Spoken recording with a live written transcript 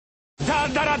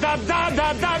da da da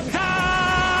da da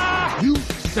da. You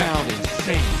sound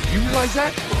insane. You realize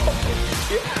that?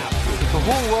 Yeah. The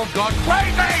whole world gone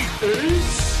crazy.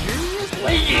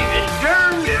 Seriously?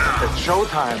 It's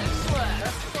showtime.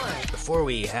 Before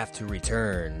we have to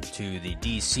return to the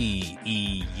DC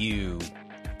EU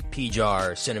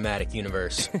PJAR cinematic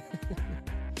universe,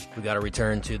 we got to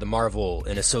return to the Marvel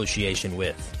in association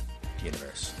with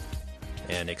universe,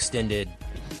 an extended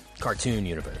cartoon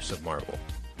universe of Marvel.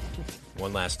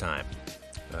 One last time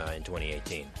in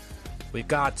 2018. We've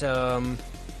got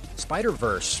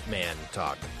Spider-Verse Man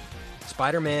talk.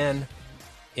 Spider-Man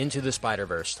into the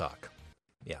Spider-Verse talk.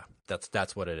 Yeah,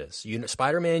 that's what it is.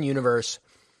 Spider-Man universe.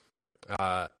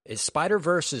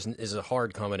 Spider-Verse is a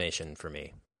hard combination for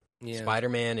me. Yeah.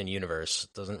 Spider-Man and universe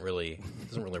doesn't really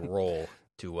roll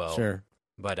too well. Sure.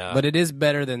 But it is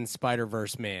better than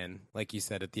Spider-Verse Man, like you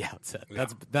said at the outset.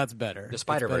 That's better. The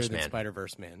Spider-Verse Man.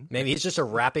 Spider-Verse Man. Maybe he's just a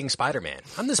rapping Spider-Man.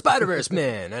 I'm the Spider-Verse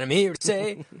Man, and I'm here to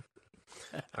say.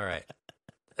 All right.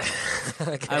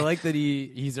 Okay. I like that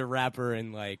he's a rapper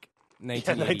in like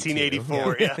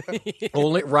 1984. Yeah.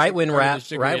 Only right when rap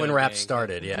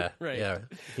started. Yeah. Right. Yeah.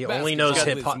 He only knows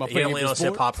hip hop. He only knows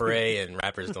Hip Hop Hooray and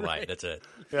Rapper's Delight. That's it.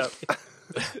 Yep.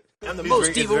 I'm the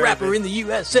most evil rapper in the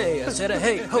USA. I said,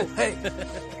 hey, ho, hey.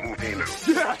 Movie news,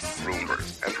 Yes.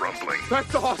 rumors, and rumbling.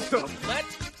 That's awesome. Let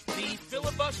the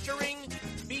filibustering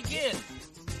begin.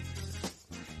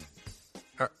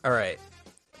 All right.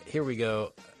 Here we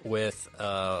go with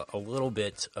a little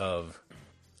bit of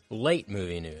late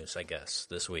movie news, I guess,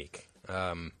 this week. We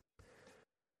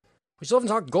still haven't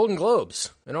talked Golden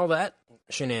Globes and all that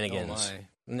shenanigans,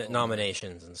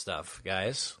 nominations and stuff,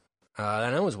 guys. I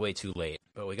know it was way too late,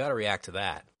 but we got to react to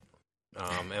that.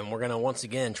 And we're going to once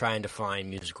again try and define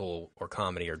musical or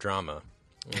comedy or drama.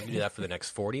 We can do that for the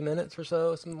next 40 minutes or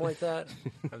so, something like that.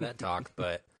 Have that talk.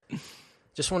 But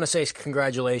just want to say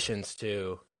congratulations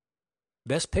to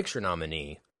Best Picture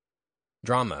nominee,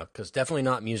 drama, because definitely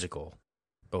not musical,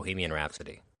 Bohemian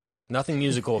Rhapsody. Nothing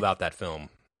musical about that film.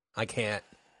 I can't.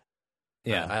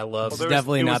 Yeah, I love. Well,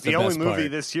 definitely not the only best movie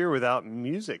part. this year without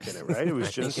music in it, right? It was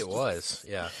I just. think it was.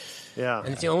 Yeah. Yeah. And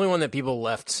it's the only one that people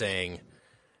left saying,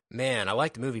 "Man, I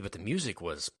liked the movie, but the music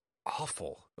was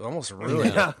awful. It almost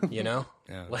ruined it." You know.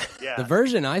 Yeah. Yeah. The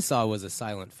version I saw was a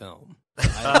silent film.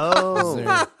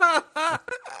 Oh.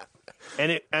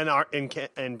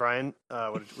 And Brian,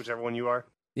 whichever one you are.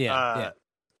 Yeah.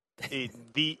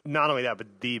 Not only that,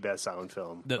 but the best silent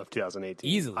film of 2018.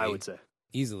 Easily, I would say.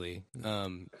 Easily.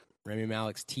 Rami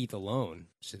Malek's teeth alone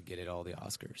should get it all the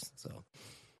Oscars. So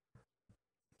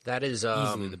that is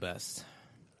easily the best.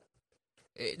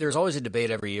 There's always a debate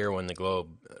every year when the Globe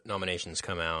nominations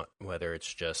come out, whether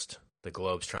it's just the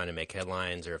Globe's trying to make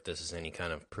headlines or if this is any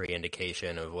kind of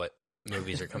pre-indication of what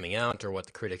movies are coming out or what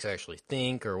the critics actually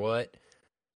think or what.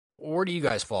 Where do you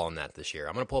guys fall on that this year?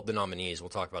 I'm going to pull up the nominees. We'll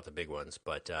talk about the big ones.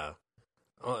 But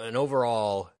and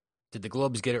overall, did the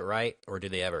Globes get it right or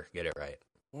did they ever get it right?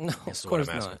 No, of course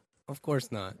not. Of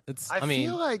course not. I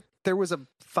feel like there was a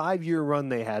 5-year run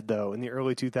they had, though, in the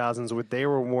early 2000s where they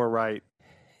were more right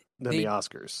than the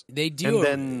Oscars. They do.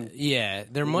 And then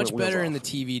they're much better in the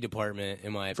TV department,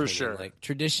 in my opinion. For sure. Like,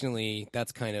 traditionally,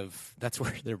 that's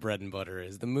where their bread and butter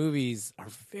is. The movies are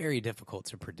very difficult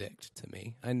to predict to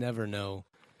me. I never know.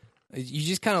 You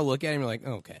just kind of look at it and you're like,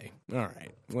 okay, all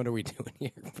right, what are we doing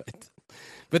here?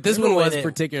 But this one was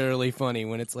particularly funny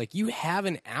when it's like, you have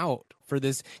an out for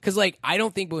this. Because, like, I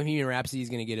don't think Bohemian Rhapsody is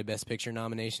going to get a Best Picture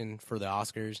nomination for the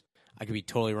Oscars. I could be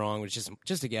totally wrong, but it's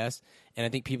just a guess. And I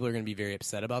think people are going to be very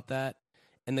upset about that.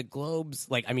 And the Globes,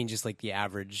 just like the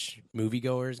average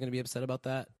moviegoer is going to be upset about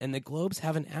that. And the Globes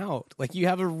have an out. Like, you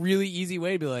have a really easy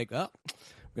way to be like, oh,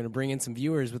 I'm going to bring in some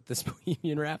viewers with this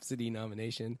Bohemian Rhapsody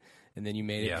nomination. And then you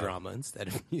made it drama instead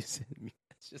of music.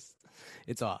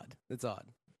 It's odd. It's odd.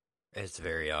 It's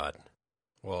very odd.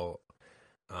 Well,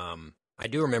 I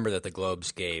do remember that the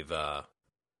Globes gave the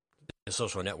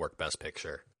Social Network Best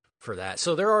Picture for that.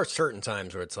 So there are certain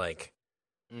times where it's like,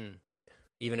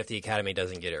 even if the Academy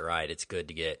doesn't get it right, it's good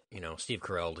to get, Steve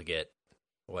Carell to get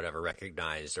whatever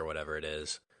recognized or whatever it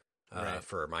is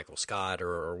for Michael Scott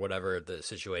or whatever the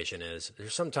situation is.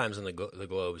 There's sometimes in the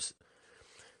Globes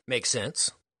make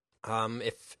sense.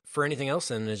 If for anything else,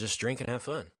 then just drink and have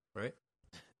fun, right?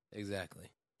 Exactly.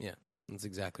 Yeah, that's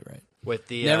exactly right. With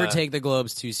the never take the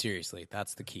Globes too seriously.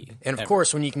 That's the key. And of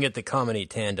course, when you can get the comedy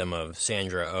tandem of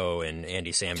Sandra Oh and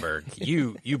Andy Samberg,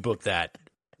 you book that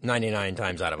 99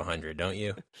 times out of 100, don't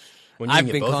you? When you I've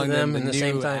get been both calling of them in the the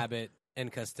same new time. Abbott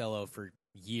and Costello for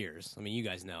years. I mean, you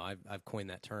guys know I've coined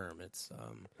that term. It's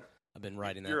I've been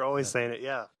writing that. You're always saying it.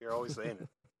 Yeah, you're always saying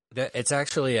it. It's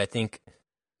actually, I think,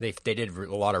 They did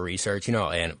a lot of research,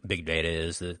 and big data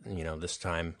is that, this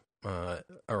time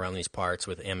around these parts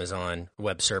with Amazon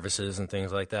Web Services and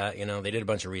things like that. They did a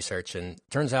bunch of research, and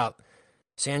turns out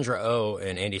Sandra Oh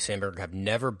and Andy Samberg have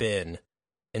never been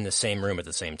in the same room at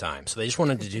the same time. So they just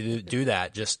wanted to do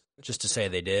that just to say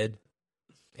they did,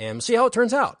 and we'll see how it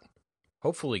turns out.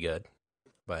 Hopefully good,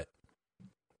 but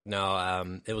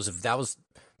no, that was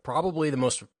probably the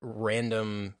most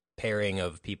random pairing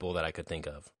of people that I could think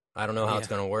of. I don't know how it's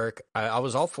going to work. I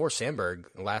was all for Samberg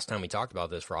last time we talked about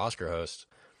this for Oscar hosts.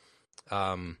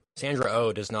 Sandra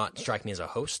Oh does not strike me as a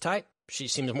host type. She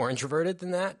seems more introverted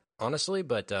than that, honestly,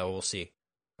 but we'll see.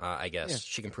 I guess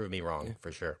she can prove me wrong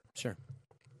for sure. Sure.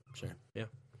 Yeah.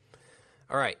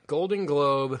 All right. Golden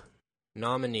Globe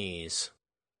nominees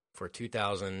for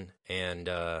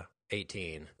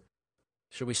 2018.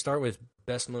 Should we start with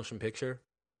Best Motion Picture?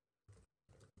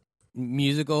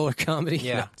 Musical or comedy?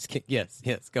 Yeah. No, just kidding. Yes,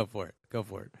 go for it. All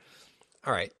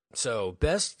right. So,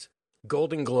 Best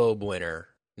Golden Globe winner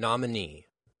nominee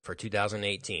for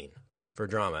 2018 for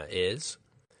drama is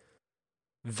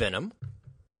Venom.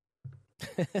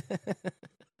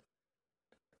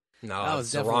 No, That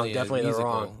was that's wrong. definitely a Definitely the musical.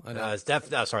 wrong. I know.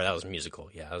 Sorry, that was musical.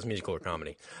 Yeah, that was musical or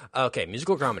comedy. Okay,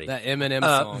 musical or comedy. That Eminem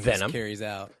song just Venom. carries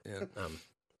out. Yeah.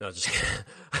 No, just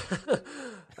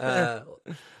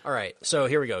all right, so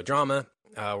here we go. Drama.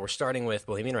 We're starting with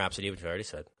Bohemian Rhapsody, which I already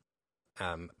said.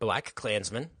 Black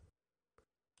Klansman,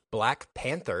 Black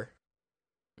Panther,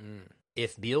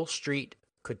 If Beale Street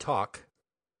Could Talk,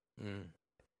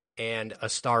 and A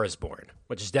Star Is Born,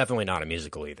 which is definitely not a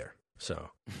musical either. So,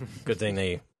 good thing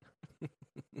they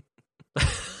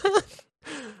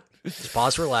just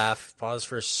pause for a laugh, pause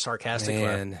for sarcastic laugh.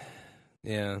 Man,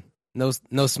 yeah. No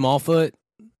Smallfoot.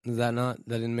 Is that not?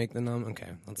 That didn't make the nom. Okay,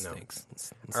 that stinks.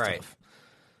 That's All right. tough.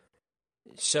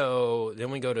 So then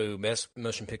we go to Best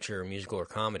Motion Picture, Musical or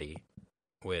Comedy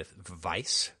with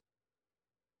Vice,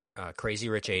 Crazy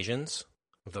Rich Asians,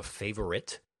 The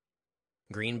Favorite,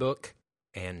 Green Book,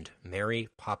 and Mary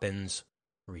Poppins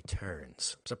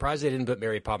Returns. I'm surprised they didn't put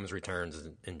Mary Poppins Returns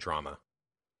in drama.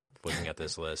 Looking at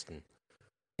this list, and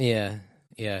Yeah.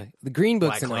 The Green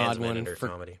Book's Black an odd Klansman one under for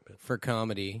comedy. But for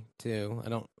comedy too.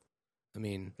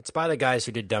 it's by the guys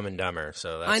who did Dumb and Dumber,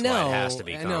 so that's I know why it has to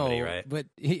be I comedy, know, right? But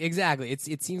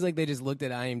it seems like they just looked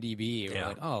at IMDb and were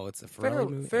like, oh, it's a Ferrelli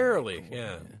movie. Fairly,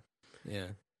 Oh, cool. Yeah.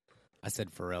 I said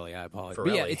Ferrelli. I apologize.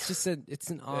 But yeah, Ferrelli. it's just it's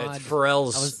an odd. It's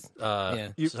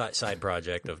Pharrell's side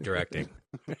project of directing.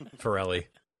 Ferrelli.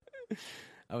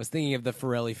 I was thinking of the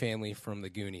Ferrelli family from the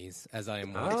Goonies, as I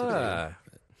am wont to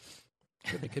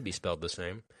It could be spelled the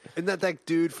same. Isn't that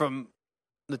dude from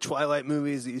the Twilight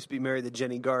movies that used to be married to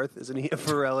Jenny Garth? Isn't he a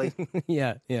Ferrelli? do.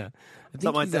 Yeah. I think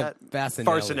Something like he's a that. Fasinelli.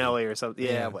 Farcinelli or something.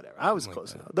 Yeah, whatever. I was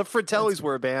close enough. The Fratellis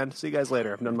were a band. See you guys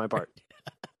later. I've done my part.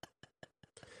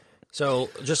 So,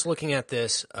 just looking at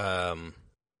this,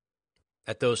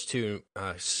 at those two,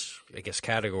 I guess,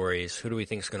 categories, who do we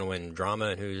think is going to win drama,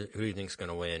 and who do you think is going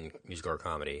to win musical or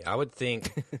comedy? I would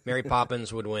think Mary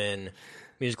Poppins would win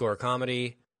musical or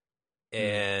comedy,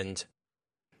 and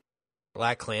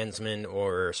Black Klansman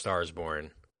or Stars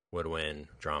Born would win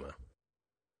drama.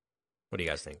 What do you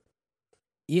guys think?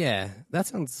 Yeah, that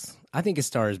sounds. I think A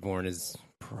Star Is Born is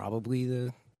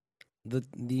probably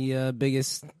the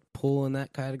biggest pull in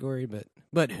that category,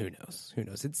 but who knows? Who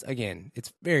knows? It's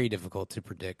very difficult to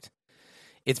predict.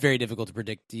 It's very difficult to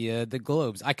predict the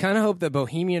Globes. I kind of hope that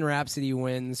Bohemian Rhapsody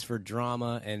wins for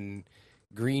drama and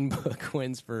Green Book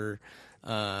wins for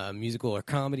musical or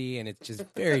comedy, and it's just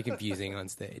very confusing on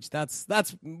stage.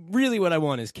 That's really what I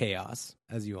want is chaos,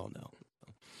 as you all know.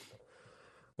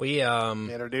 We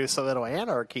Introduce a little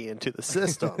anarchy into the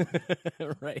system.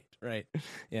 right.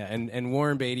 Yeah, and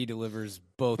Warren Beatty delivers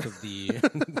both of the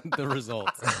the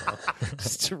results. So,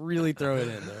 just to really throw it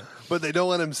in there. But they don't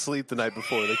let him sleep the night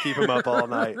before. They keep him up all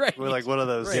night. Right. We're like one of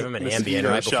those. give him an mosquito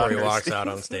Ambien right before he shockers. walks out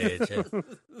on stage. Yeah.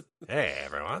 Hey,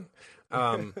 everyone.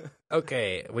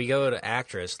 Okay, we go to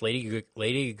actress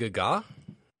Lady Gaga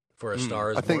for A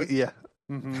Star Is I think, Born. yeah.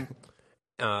 Mm-hmm.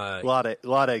 Uh,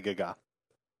 Lade Gaga.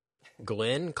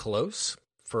 Glenn Close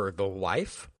for The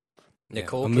Wife.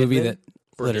 Nicole a movie Kidman that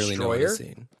for literally no one Destroyer. has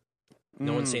seen.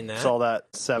 No one's seen that. Saw that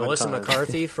 7 Melissa times.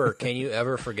 McCarthy for Can You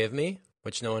Ever Forgive Me,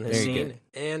 which no one has Very seen, good.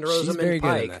 and She's very Rosamund good in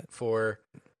Pike that. for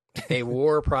A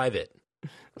War Private.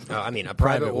 A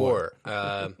Private War.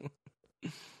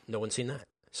 No one's seen that,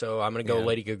 so I'm going to go Yeah.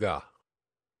 Lady Gaga.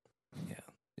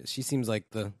 She seems like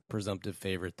the presumptive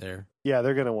favorite there. Yeah,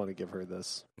 they're going to want to give her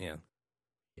this. Yeah.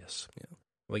 Yes. Yeah.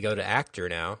 We go to actor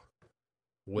now.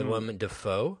 Willem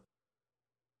Dafoe.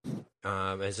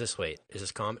 Is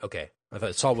this comedy? Okay.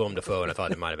 I saw Willem Dafoe and I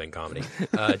thought it might have been comedy.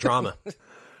 Drama.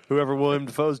 Whoever William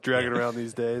Defoe's dragging around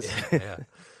these days. Yeah,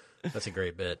 that's a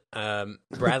great bit.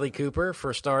 Bradley Cooper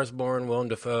for Stars Born, Willem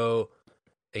Dafoe,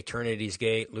 Eternity's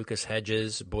Gate, Lucas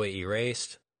Hedges, Boy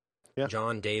Erased, Yeah.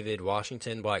 John David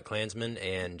Washington, Black Klansman,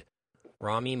 and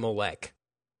Rami Malek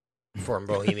from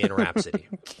Bohemian Rhapsody.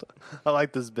 I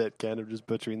like this bit, Ken, of just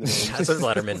butchering the names. That's a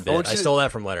Letterman want bit. I you to- stole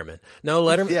that from Letterman. No,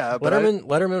 Letterman. Yeah, but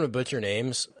Letterman would butcher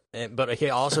names, but he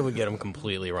also would get them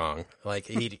completely wrong. Like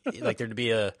he'd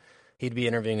be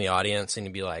interviewing the audience, and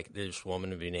he'd be like, "This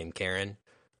woman would be named Karen."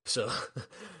 So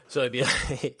he'd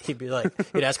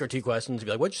ask her two questions. He'd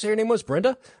be like, "What'd you say your name was,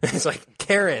 Brenda?" It's like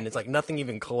Karen. It's like nothing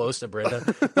even close to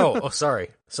Brenda. Oh, sorry,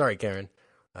 Karen.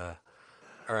 All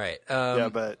right. Yeah,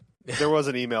 but there was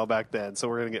an email back then, so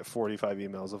we're going to get 45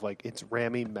 emails of like, it's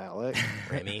Rami Malek,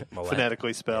 Rami Malek.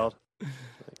 phonetically spelled.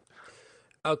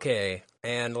 Okay,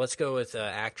 and let's go with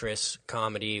actress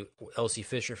comedy. Elsie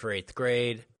Fisher for Eighth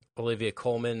Grade, Olivia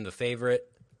Colman, The Favorite,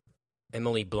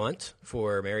 Emily Blunt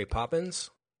for Mary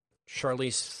Poppins,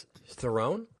 Charlize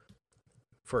Theron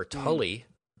for Tully,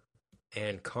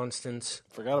 and Constance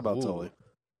Forgot about Wu Tully.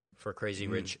 for Crazy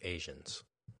Rich Asians.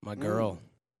 My girl.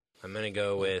 I'm going to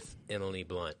go with Emily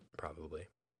Blunt, probably.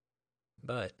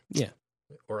 But, Yeah.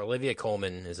 or Olivia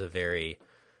Colman is a very,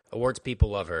 awards people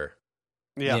love her.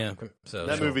 Yeah. So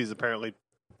That movie's apparently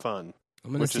fun.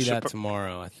 I'm going to Which see is that surpri-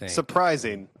 tomorrow, I think.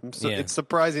 Surprising. Yeah. It's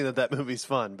surprising that movie's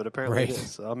fun, but apparently Right. it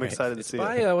is. So I'm Right. excited to It's see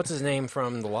by, it. what's his name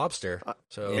from The Lobster.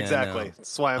 So Yeah. Exactly. no.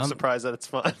 That's why I'm I'm- surprised that it's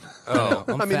fun. Oh.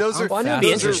 I'm I mean, those are. Well, I knew it'd be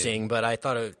fascinated. interesting, but I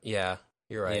thought it. Yeah,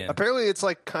 you're right. Yeah. Apparently, it's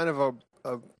like kind of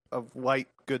a light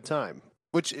good time,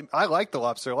 which I like The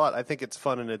Lobster a lot. I think it's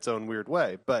fun in its own weird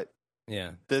way, but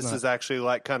Yeah. this It's is actually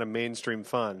like kind of mainstream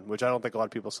fun, which I don't think a lot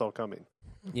of people saw coming.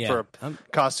 yeah. for a I'm-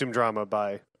 costume drama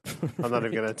by I'm not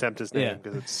even going to attempt his name Yeah.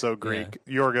 because it's so Greek.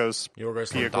 Yorgos.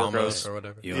 Yorgos Pia Lanthimos Yorgos. or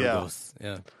whatever. Yorgos.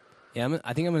 Yeah. Yeah,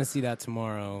 I think I'm going to see that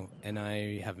tomorrow, and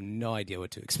I have no idea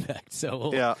what to expect.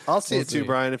 So Yeah, I'll see We'll it too, see.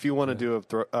 Brian. If you want to do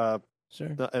sure.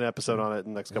 an episode on it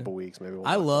in the next couple weeks, maybe. We'll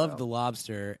I knock that love out. The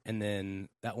Lobster, and then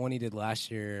that one he did last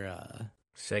year,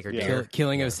 Sacred Yeah. Deer.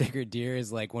 Killing of a Sacred Deer,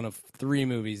 is like one of 3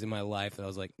 movies in my life that I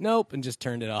was like, nope, and just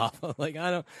turned it off. Like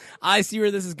I see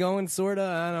where this is going,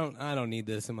 sorta. I don't need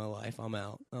this in my life. I'm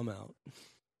out.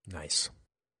 Nice.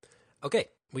 Okay,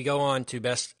 we go on to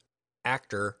Best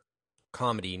Actor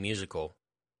Comedy Musical.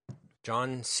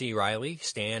 John C. Reilly,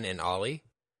 Stan and Ollie.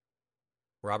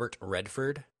 Robert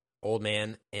Redford, Old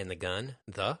Man and the Gun,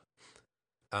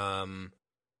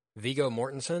 Viggo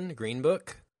Mortensen, Green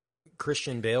Book.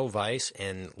 Christian Bale, Vice,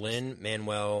 and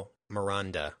Lin-Manuel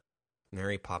Miranda,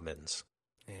 Mary Poppins.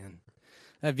 Man,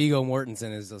 that Viggo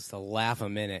Mortensen is just a laugh a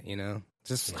minute, you know.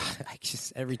 Just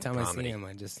every time I Comedy. see him,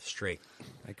 I Straight.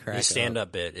 crack His up.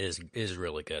 stand-up bit is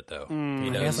really good, though. He I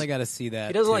guess I got to see that.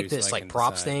 He does too, like so this I like can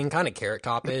props decide. thing, kind of Carrot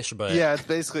Top-ish, but Yeah, it's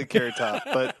basically Carrot Top,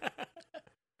 but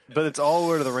it's all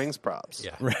Lord of the Rings props.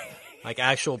 yeah, Right. like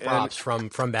actual props from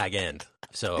Bag End.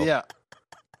 So Yeah.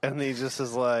 And he just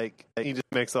is like he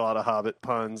just makes a lot of Hobbit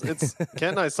puns. It's Kent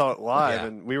and I saw it live, Yeah.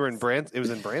 and we were in Branson. It was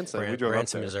in Branson. we drove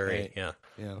Branson, up there. Missouri. Right. Yeah,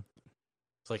 Yeah.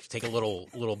 it's like take a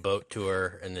little boat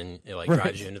tour, and then it like Right.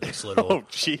 drives you into this little. Oh,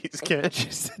 jeez, Kent.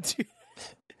 Just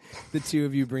the two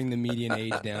of you bring the median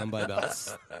age down by about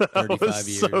That 35 was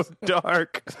years. so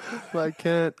dark. Like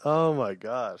Kent. Oh my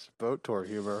gosh, boat tour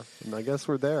humor. And I guess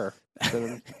we're there.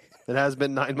 It has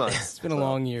been 9 months. It's been a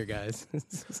long year, guys.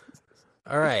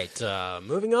 All right,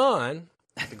 moving on.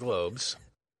 The Globes.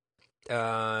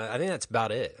 I think that's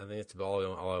about it. I think that's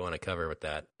all I want to cover with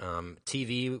that.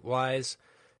 TV wise,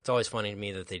 it's always funny to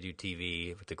me that they do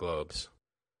TV with the Globes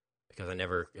because I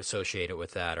never associate it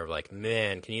with that. Or like,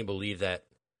 man, can you believe that?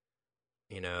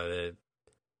 You know, the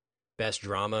best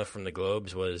drama from the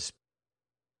Globes was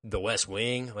The West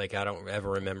Wing. Like, I don't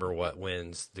ever remember what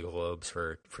wins the Globes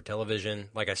for television.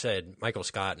 Like I said, Michael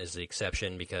Scott is the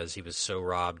exception because he was so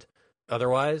robbed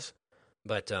otherwise.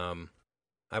 But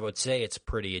I would say it's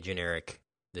pretty generic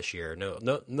this year.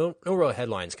 No real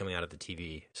headlines coming out of the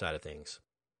TV side of things.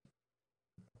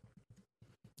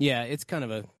 Yeah, it's kind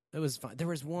of it was fun. There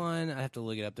was one, I have to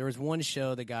look it up. There was one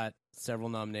show that got several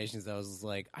nominations that I was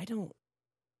like,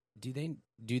 do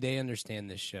they understand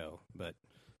this show? But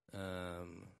I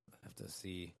have to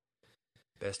see.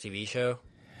 Best TV show?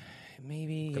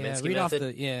 Maybe, yeah. Kaminsky Read off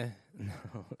Method? the, yeah.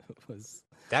 No, it was.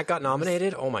 That got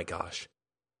nominated? Oh my gosh.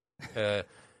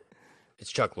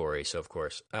 It's Chuck Lorre, so of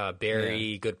course.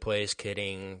 Barry, Good Place,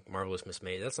 Kidding, Marvelous Miss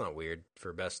Maisel. That's not weird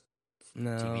for best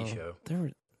No, TV show. There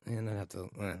were, and I have to.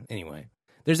 Anyway,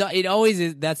 it always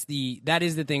is. That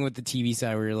is the thing with the TV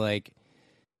side where you're like,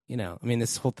 you know, I mean,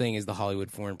 this whole thing is the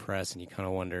Hollywood Foreign Press, and you kind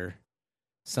of wonder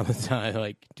some of the time,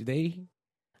 like, do they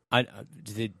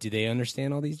Do they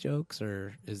understand all these jokes,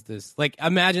 or is this like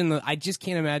I just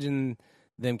can't imagine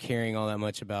them caring all that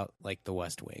much about like The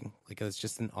West Wing. Like it's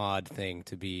just an odd thing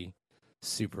to be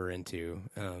super into,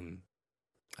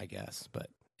 I guess. But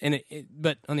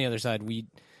but on the other side,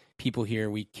 people here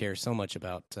we care so much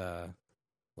about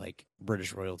like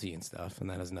British royalty and stuff, and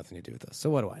that has nothing to do with us. So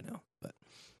what do I know? But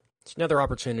it's another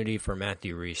opportunity for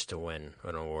Matthew Rhys to win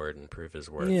an award and prove his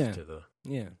worth to the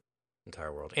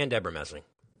entire world, and Deborah Messing.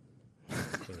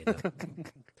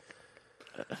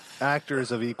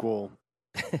 Actors of equal,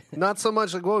 not so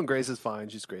much like, well, and Grace is fine.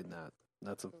 She's great in that.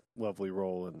 That's a lovely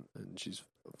role, and she's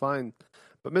fine.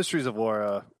 But Mysteries of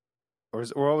Laura, or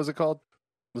what was it called?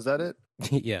 Was that it?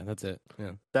 Yeah, that's it.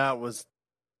 Yeah, that was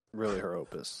really her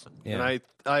opus. Yeah. And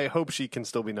I hope she can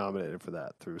still be nominated for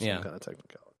that through some kind of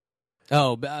technicality.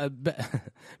 Oh,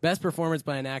 best performance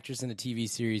by an actress in a TV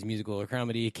series, musical, or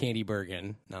comedy. Candy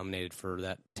Bergen nominated for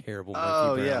that terrible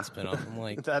Murphy Brown spinoff. I'm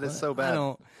like, that is so bad.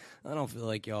 I don't feel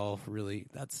like y'all really.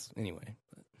 That's anyway.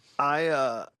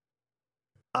 I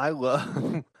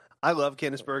love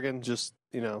Candice Bergen. Just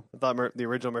I thought the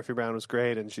original Murphy Brown was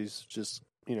great, and she's just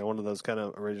one of those kind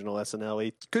of original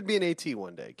SNL. Could be an AT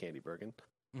one day, Candy Bergen.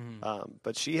 Mm-hmm.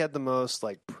 But she had the most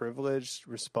like privileged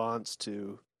response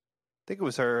to. I think it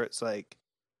was her. It's like,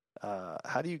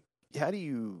 how do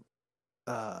you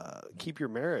keep your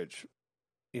marriage,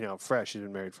 fresh? You've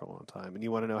been married for a long time, and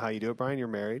you want to know how you do it, Brian. You're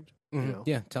married. Mm-hmm.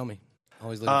 Yeah, tell me.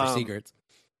 Always looking for secrets.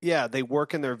 Yeah, they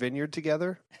work in their vineyard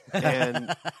together,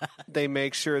 and they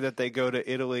make sure that they go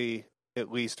to Italy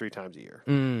at least 3 times a year.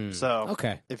 So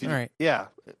okay, if you, all right, yeah.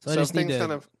 So I just need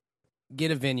to get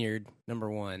a vineyard.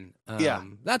 Number one,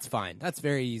 that's fine. That's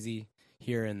very easy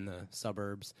here in the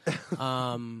suburbs.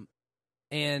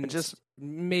 And just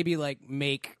maybe like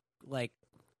make like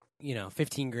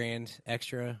 15 grand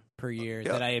extra per year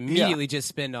that I immediately just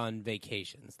spend on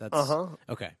vacations. That's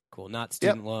okay, cool. Not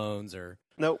student loans or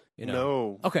no.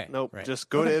 Okay, nope. Right. Just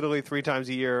go to Italy 3 times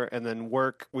a year and then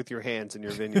work with your hands in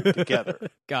your vineyard together.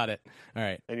 Got it. All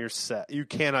right, and you're set. You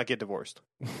cannot get divorced.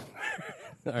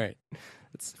 All right.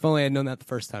 If only I'd known that the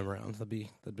first time around.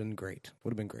 That'd been great.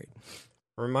 Would have been great.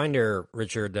 Reminder,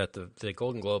 Richard, that the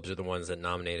Golden Globes are the ones that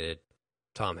nominated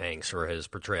Tom Hanks for his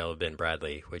portrayal of Ben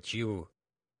Bradley, which I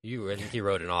think you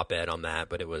wrote an op-ed on that,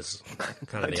 but it was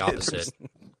kind of the opposite.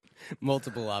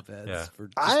 Multiple op-eds. Yeah. For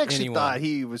just I actually anyone. thought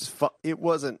he was. It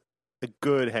wasn't a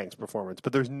good Hanks performance,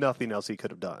 but there's nothing else he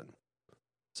could have done.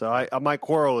 So my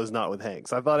quarrel is not with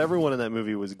Hanks. I thought everyone in that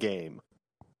movie was game.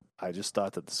 I just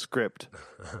thought that the script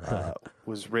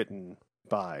was written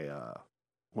by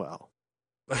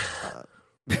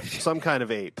some kind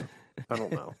of ape. I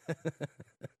don't know.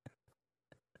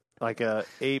 Like a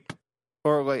ape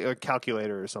or like a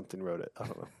calculator or something wrote it. I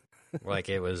don't know. Like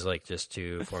it was like just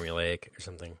too formulaic or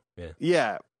something. Yeah.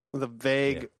 Yeah. With a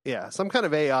vague, some kind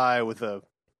of AI with a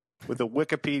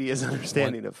Wikipedia's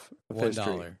understanding of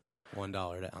history.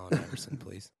 $1 to Alan Iverson,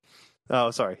 please. Oh,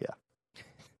 sorry. Yeah.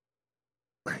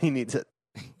 He needs it.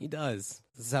 He does.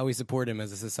 This is how we support him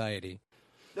as a society.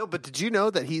 No, but did you know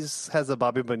that has a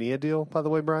Bobby Bonilla deal, by the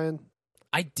way, Brian?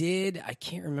 I did. I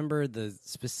can't remember the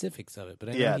specifics of it, but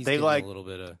I know he's getting a little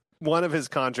bit of... One of his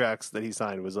contracts that he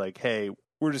signed was like, hey,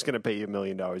 we're just going to pay you $1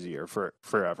 million a year for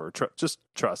forever. Just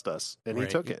trust us. And he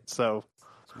took it. So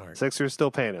Smart. Sixers still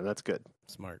paying him. That's good.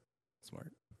 Smart.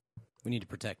 We need to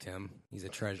protect him. He's a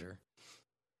treasure.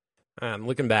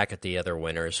 Looking back at the other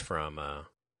winners from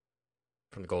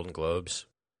the Golden Globes,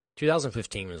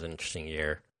 2015 was an interesting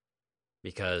year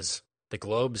because the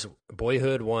Globes,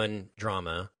 Boyhood won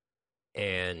drama,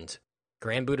 and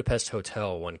Grand Budapest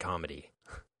Hotel won comedy.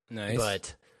 Nice.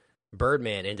 But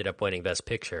Birdman ended up winning Best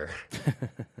Picture.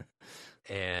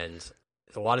 And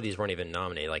a lot of these weren't even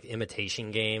nominated. Like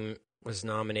Imitation Game was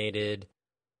nominated.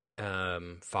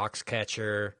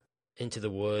 Foxcatcher, Into the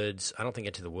Woods. I don't think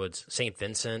Into the Woods. St.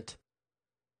 Vincent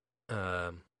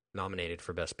nominated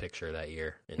for Best Picture that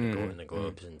year in the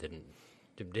Globes and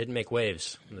didn't make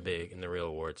waves in the real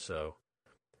awards. So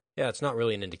yeah, it's not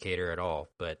really an indicator at all.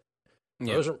 But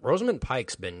Rosamund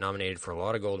Pike's been nominated for a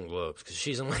lot of Golden Globes because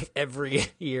she's in like every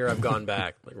year I've gone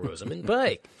back. Like Rosamund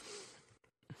Pike.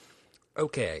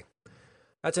 Okay,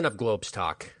 that's enough Globes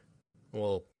talk.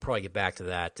 We'll probably get back to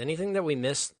that. Anything that we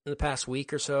missed in the past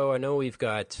week or so? I know we've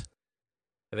got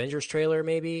Avengers trailer,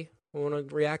 maybe. We want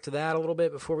to react to that a little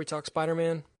bit before we talk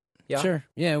Spider-Man? Yeah? Sure.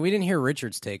 Yeah, we didn't hear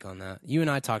Richard's take on that. You and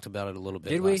I talked about it a little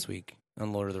bit last week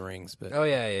on Lord of the Rings. But oh,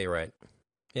 yeah, you're right.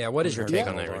 Yeah, what is your take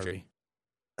on that, Richard?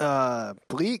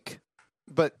 Bleak.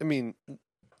 But, I mean,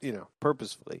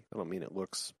 purposefully. I don't mean it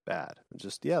looks bad.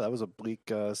 Just that was a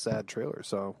bleak, sad trailer.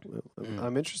 So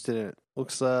I'm interested in it.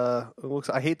 Looks.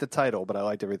 I hate the title, but I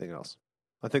liked everything else.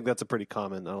 I think that's a pretty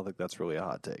common. I don't think that's really a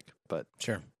hot take, but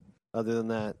Sure. other than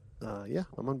that,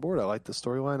 I'm on board. I like the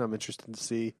storyline. I'm interested to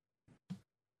see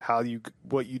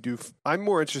what you do. I'm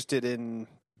more interested in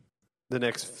the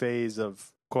next phase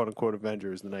of quote unquote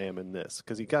Avengers than I am in this,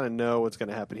 because you kind of know what's going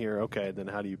to happen here. Okay, then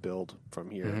how do you build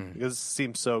from here? Because it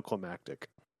seems so climactic.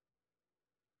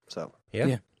 So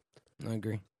Yeah. I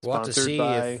agree. We'll have to sponsored see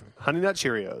by if Honey Nut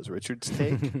Cheerios, Richard's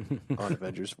take on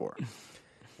Avengers 4.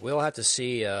 we'll have to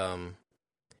see.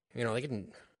 They can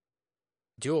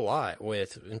do a lot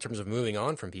in terms of moving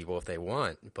on from people if they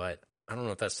want, but I don't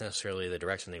know if that's necessarily the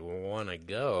direction they want to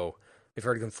go. We've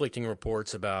heard conflicting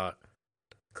reports about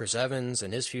Chris Evans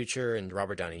and his future, and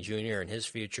Robert Downey Jr. and his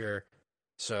future.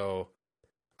 So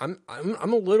I'm a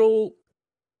little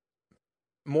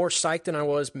more psyched than I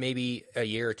was maybe a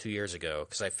year or 2 years ago,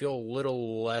 because I feel a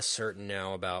little less certain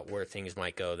now about where things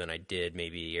might go than I did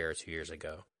maybe a year or 2 years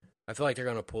ago. I feel like they're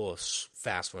going to pull a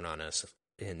fast one on us,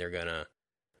 and they're going to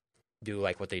do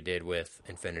like what they did with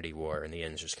Infinity War, and the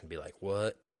end's just going to be like,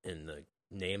 what in the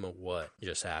name of what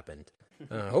just happened?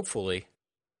 Hopefully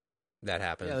that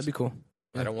happens. Yeah, that'd be cool.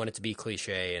 I don't want it to be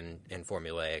cliche and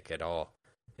formulaic at all.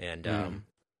 And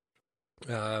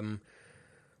we'll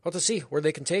have to see where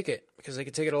they can take it, because they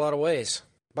can take it a lot of ways.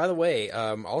 By the way,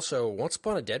 also, Once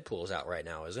Upon a Deadpool is out right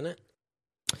now, isn't it?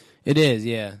 It is,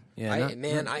 yeah. Yeah,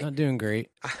 not doing great.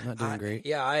 Not doing great.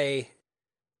 Yeah, I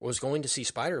was going to see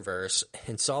Spider-Verse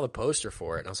and saw the poster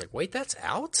for it, and I was like, wait, that's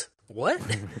out? What?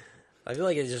 I feel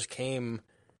like it just came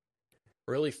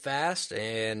really fast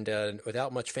and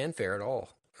without much fanfare at all.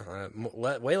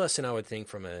 Way less than I would think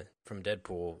from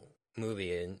Deadpool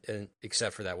movie, and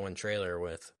except for that one trailer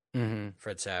with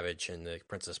Fred Savage and the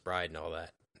Princess Bride and all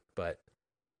that. But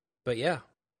yeah,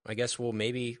 I guess I'll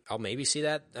maybe see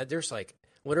that. There's like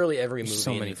literally every movie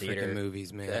so in many the theater freaking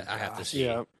movies, man. that I have to see.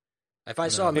 Yeah. If I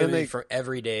saw a movie for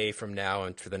every day from now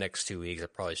and for the next 2 weeks, I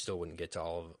probably still wouldn't get to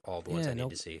all the ones I need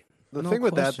to see. The No thing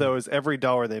with that, question. though, is every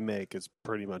dollar they make is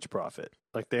pretty much profit.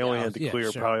 Like, they only had to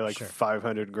clear probably like sure.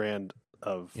 $500,000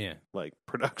 of like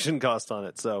production cost on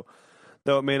it. So,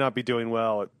 though it may not be doing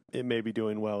well, it may be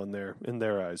doing well in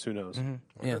their eyes. Who knows?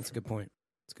 Yeah, that's a good point.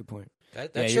 That's a good point.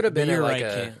 That should have been you're like right,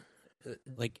 a. Cam.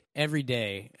 Like every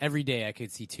day I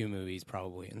could see 2 movies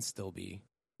probably and still be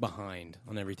behind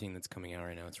on everything that's coming out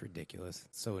right now. It's ridiculous.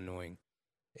 It's so annoying.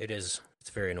 It is. It's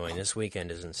very annoying. This weekend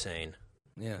is insane.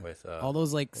 Yeah. With all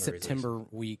those like September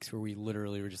weeks where we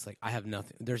literally were just like, I have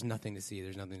nothing. There's nothing to see.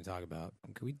 There's nothing to talk about.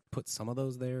 Could we put some of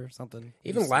those there or something?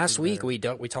 Even last week we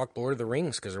talked Lord of the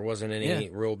Rings because there wasn't any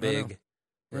real big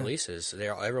Yeah. releases.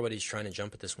 Everybody's trying to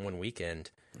jump at this one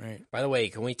weekend. Right. By the way,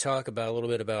 can we talk about a little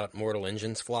bit about Mortal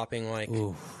Engines flopping like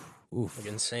Oof.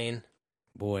 insane?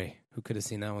 Boy, who could have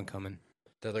seen that one coming?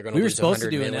 That they're going We were lose supposed to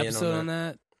 100 do an million episode on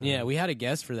that. Mm-hmm. Yeah, we had a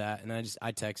guest for that, and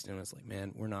I texted him. I was like,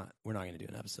 "Man, we're not going to do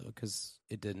an episode because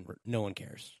it didn't. No one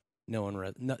cares. No one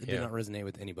it did not resonate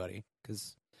with anybody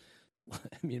because I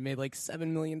mean, it made like $7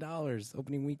 million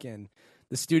opening weekend.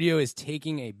 The studio is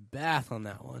taking a bath on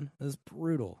that one. It was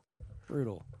brutal.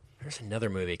 There's another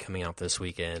movie coming out this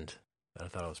weekend that I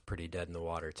thought was pretty dead in the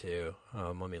water too.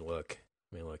 Let me look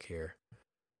here.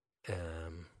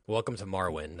 Welcome to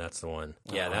Marwen. That's the one.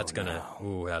 Yeah, that's gonna. No.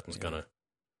 Ooh, that's gonna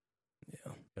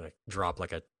drop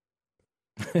like a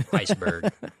Yeah.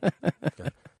 iceberg.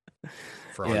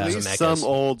 For At least some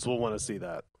olds will want to see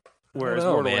that. Whereas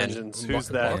Mortal Engines, who's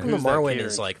that? Welcome to Marwen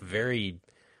is like very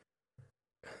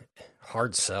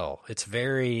hard sell. It's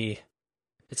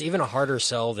even a harder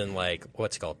sell than like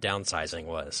what's it called Downsizing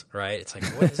was, right? It's like,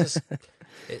 what is this?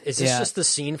 Is this just the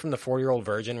scene from the 4-Year-Old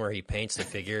Virgin where he paints the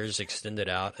figures extended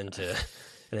out into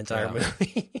an entire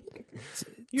movie?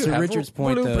 You to have Richard's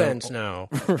point, blueprints though,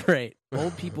 now. Right?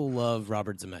 Old people love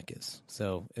Robert Zemeckis,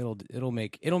 so it'll Look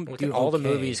do at all the okay.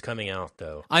 movies coming out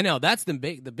though. I know that's the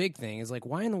big thing is like,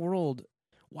 why in the world?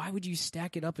 Why would you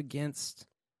stack it up against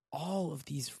all of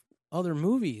these other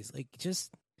movies? Like,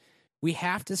 just we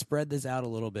have to spread this out a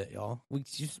little bit, y'all.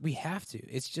 We have to.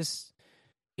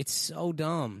 It's so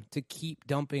dumb to keep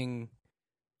dumping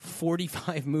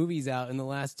 45 movies out in the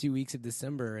last 2 weeks of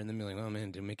December and then be like, oh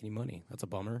man, didn't make any money. That's a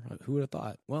bummer. Who would have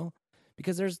thought? Well,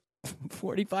 because there's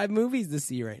 45 movies to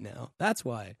see right now. That's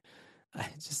why.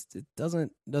 It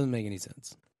doesn't make any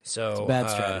sense. So it's a bad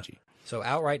strategy. So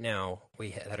out right now,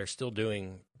 that are still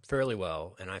doing fairly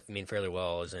well, and I mean fairly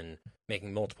well as in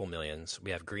making multiple millions.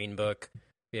 We have Green Book.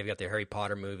 We have got the Harry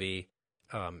Potter movie.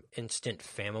 Instant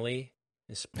Family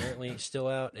is apparently still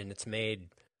out, and it's made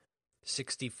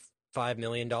 $65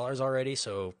 million already,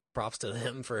 so props to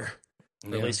them for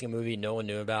releasing a movie no one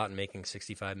knew about and making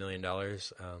 $65 million,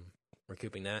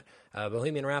 recouping that.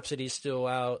 Bohemian Rhapsody is still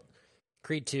out.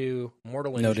 Creed 2,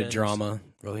 Mortal Engines. Noted drama.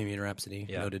 Bohemian Rhapsody.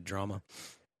 Yeah. Noted drama.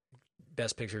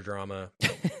 Best Picture Drama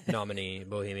nominee,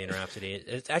 Bohemian Rhapsody.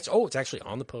 It's actually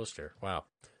on the poster. Wow.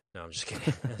 No, I'm just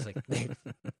kidding. I was like, they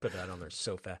put that on there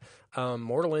so fast.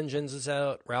 Mortal Engines is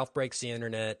out. Ralph Breaks the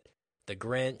Internet. The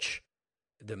Grinch.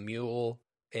 The Mule.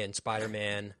 And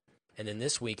Spider-Man. And then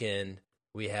this weekend,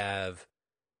 we have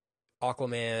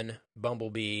Aquaman,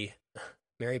 Bumblebee,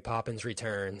 Mary Poppins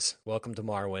Returns, Welcome to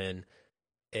Marwen,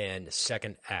 and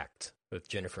Second Act with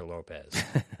Jennifer Lopez.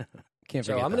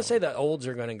 So I'm going to say the olds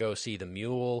are going to go see The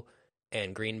Mule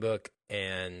and Green Book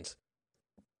and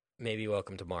maybe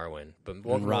Welcome to Marwen. But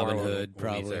Welcome Robin to Marwen Hood, will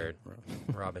probably. be third.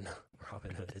 Robin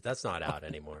Hood. That's not out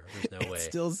anymore. There's no way. It's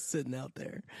still sitting out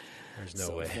there. There's no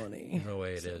so way. Funny. No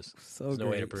way it is. So There's no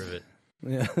way to great. prove it.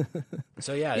 Yeah.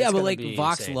 So yeah, yeah, it's but gonna like be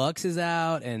Vox insane. Lux is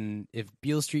out, and if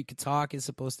Beale Street Could Talk is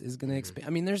going to expand. I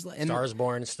mean, there's and Stars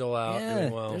Born is still out.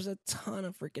 Doing well. there's a ton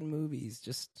of freaking movies.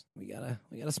 Just we gotta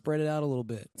spread it out a little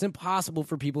bit. It's impossible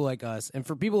for people like us, and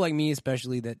for people like me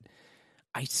especially, that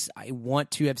I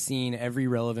want to have seen every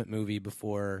relevant movie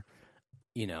before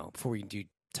we do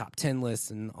top 10 lists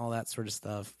and all that sort of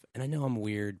stuff. And I know I'm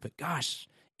weird, but gosh,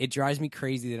 it drives me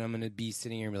crazy that I'm going to be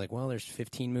sitting here and be like, well, there's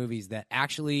 15 movies that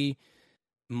actually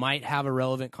might have a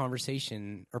relevant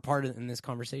conversation or part in this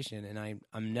conversation, and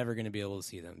I'm never going to be able to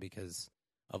see them because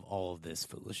of all of this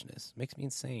foolishness. It makes me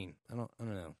insane. I don't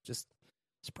know. Just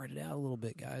spread it out a little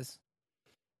bit, guys.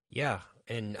 Yeah,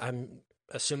 and I'm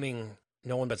assuming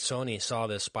no one but Sony saw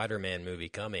this Spider-Man movie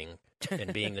coming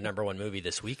and being the number one movie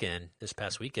this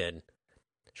past weekend.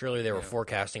 Surely they were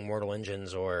forecasting Mortal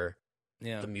Engines or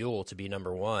The Mule to be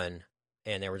number one,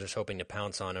 and they were just hoping to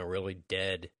pounce on a really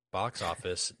dead box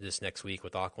office this next week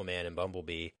with Aquaman and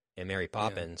Bumblebee and Mary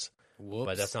Poppins. Whoops.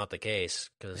 But that's not the case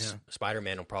because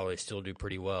Spider-Man will probably still do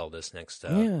pretty well this next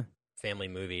family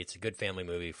movie. It's a good family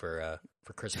movie for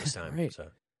Christmas time. Right. So.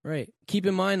 Right. Keep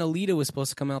in mind, Alita was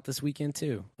supposed to come out this weekend,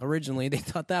 too. Originally, they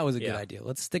thought that was a good idea.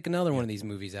 Let's stick another one of these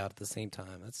movies out at the same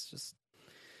time. That's just...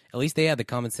 At least they had the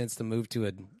common sense to move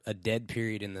to a dead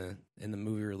period in the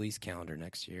movie release calendar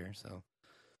next year. So,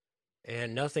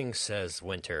 and nothing says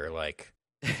winter like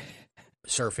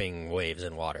surfing waves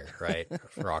in water, right?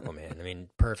 For Aquaman. I mean,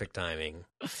 perfect timing.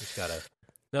 Just gotta...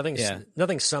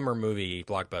 Nothing summer movie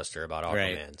blockbuster about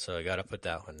Aquaman, right. So I got to put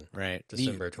that one right.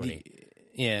 December 20.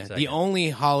 The only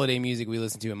holiday music we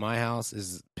listen to in my house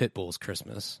is Pitbull's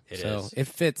Christmas. It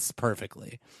fits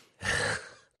perfectly.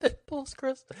 Pitbull's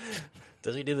Christmas.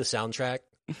 Does he do the soundtrack?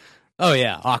 Oh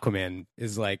yeah, Aquaman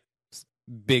is like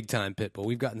big time Pitbull.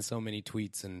 We've gotten so many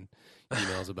tweets and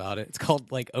emails about it. It's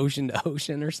called like Ocean to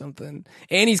Ocean or something.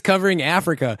 And he's covering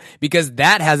Africa because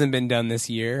that hasn't been done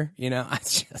this year.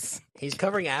 It's just he's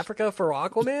covering Africa for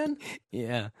Aquaman.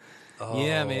 Yeah. Oh.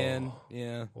 Yeah, man.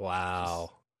 Yeah.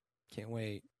 Wow. Can't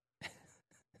wait.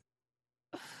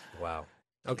 Wow.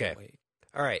 Okay.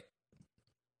 All right.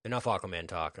 Enough Aquaman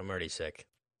talk. I'm already sick.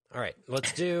 All right.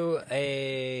 Let's do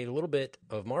a little bit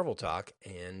of Marvel talk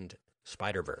and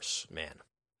Spider-Verse, man.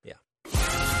 Yeah. Ladies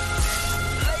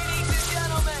and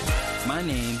gentlemen, my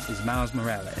name is Miles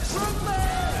Morales.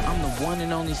 I'm the one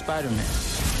and only Spider-Man.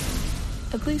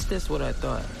 At least that's what I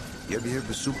thought. You ever hear of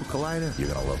the Super Collider? You're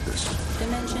gonna love this.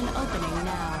 Dimension opening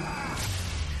now.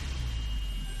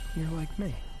 You're like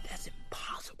me. That's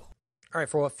impossible. All right,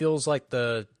 for what feels like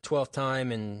the 12th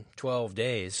time in 12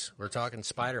 days, we're talking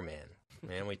Spider-Man.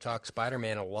 Man, we talked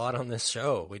Spider-Man a lot on this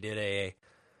show. We did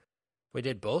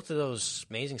both of those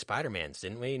Amazing Spider-Mans,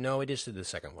 didn't we? No, we just did the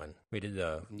second one. We did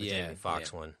the Jamie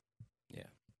Foxx one. Yeah.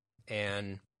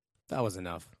 And that was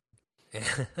enough.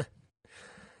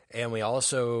 And we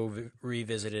also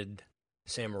revisited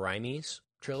Sam Raimi's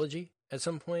trilogy at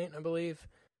some point, I believe.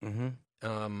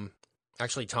 Mm-hmm.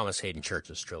 Actually, Thomas Hayden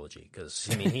Church's trilogy, because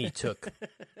he took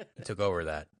over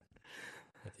that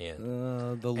at the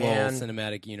end. The LOL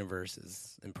cinematic universe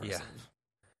is impressive.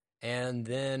 Yeah. And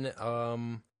then,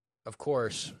 of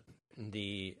course,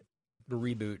 the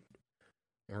reboot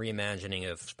and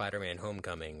reimagining of Spider-Man: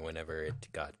 Homecoming whenever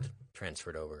it got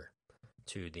transferred over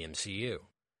to the MCU.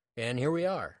 And here we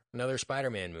are, another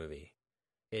Spider-Man movie.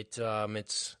 It's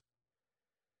Sony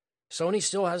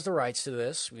still has the rights to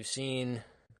this. We've seen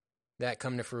that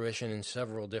come to fruition in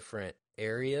several different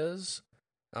areas.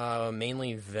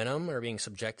 Mainly Venom are being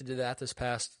subjected to that this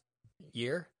past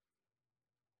year.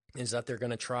 Is that they're going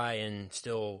to try and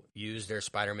still use their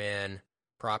Spider-Man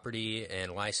property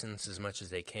and license as much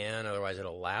as they can, otherwise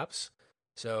it'll lapse.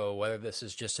 So whether this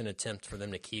is just an attempt for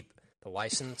them to keep the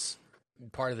license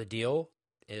part of the deal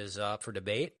is up for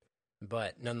debate,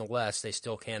 but nonetheless, they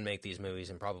still can make these movies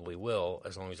and probably will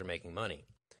as long as they're making money.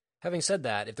 Having said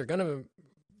that, if they're going to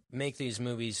make these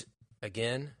movies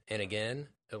again and again,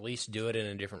 at least do it in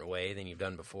a different way than you've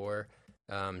done before.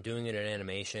 Doing it in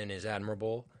animation is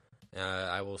admirable.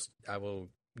 I will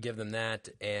give them that,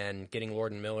 and getting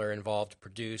Lord and Miller involved to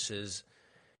produce is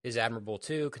admirable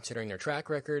too, considering their track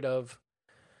record of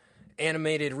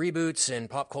animated reboots and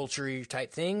pop culture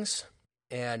type things.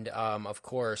 And of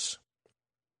course,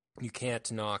 you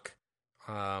can't knock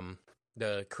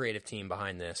the creative team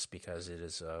behind this because it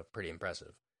is pretty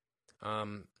impressive.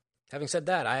 Having said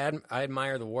that, I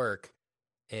admire the work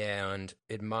and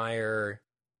admire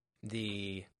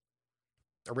the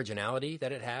originality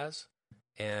that it has,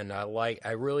 and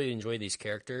I really enjoy these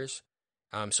characters.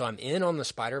 So I'm in on the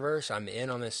Spider-Verse. I'm in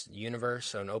on this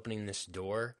universe and opening this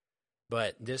door,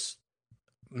 but this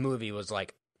movie was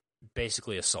like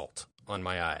basically assault on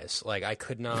my eyes. Like I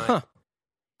could not,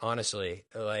 honestly,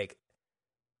 like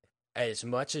as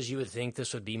much as you would think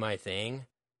this would be my thing,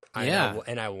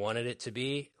 and I wanted it to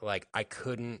be, like I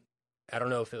couldn't. I don't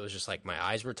know if it was just like my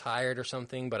eyes were tired or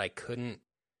something, but I couldn't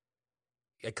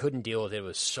deal with it. It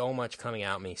was so much coming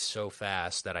at me so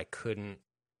fast that I couldn't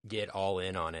get all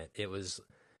in on it.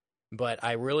 But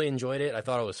I really enjoyed it. I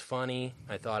thought it was funny.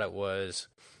 I thought it was,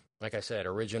 like I said,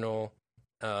 original.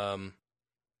 I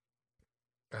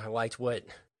liked what,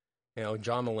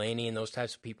 John Mulaney and those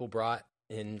types of people brought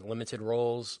in limited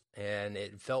roles, and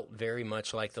it felt very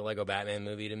much like the Lego Batman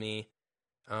movie to me,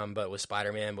 but with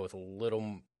Spider-Man, but with a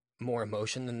little more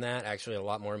emotion than that, actually a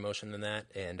lot more emotion than that,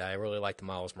 and I really like the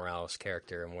Miles Morales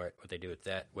character and what they do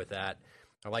with that.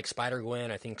 I like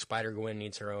Spider-Gwen. I think Spider-Gwen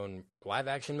needs her own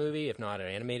live-action movie, if not an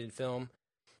animated film.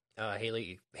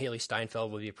 Haley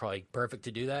Steinfeld would be probably perfect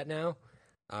to do that now,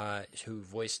 who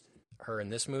voiced her in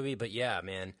this movie. But yeah,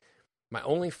 man, my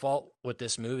only fault with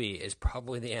this movie is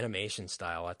probably the animation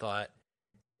style. I thought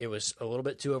it was a little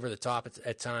bit too over the top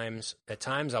at times. At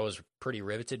times, I was pretty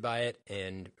riveted by it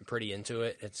and pretty into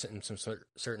it in some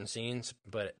certain scenes.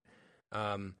 But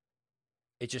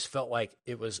it just felt like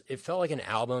it felt like an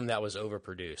album that was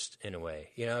overproduced in a way.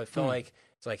 It felt like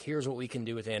it's like, here's what we can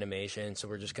do with animation, so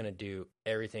we're just going to do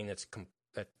everything that's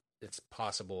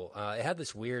possible. It had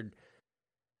this weird,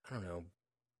 I don't know,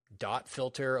 dot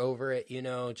filter over it.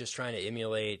 Just trying to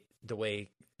emulate the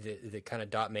way the kind of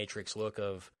dot matrix look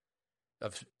of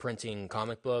printing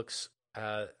comic books,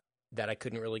 that I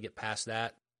couldn't really get past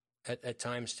that at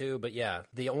times too. But yeah,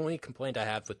 the only complaint I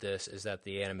have with this is that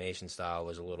the animation style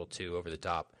was a little too over the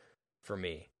top for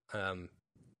me.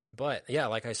 But yeah,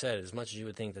 like I said, as much as you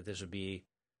would think that this would be,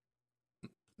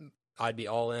 I'd be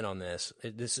all in on this.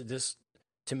 This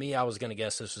to me, I was going to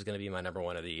guess this was going to be my number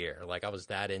one of the year. Like I was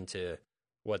that into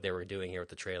what they were doing here with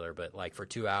the trailer, but like for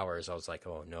 2 hours, I was like,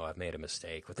 oh no, I've made a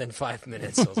mistake. Within 5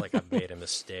 minutes, I was like, I've made a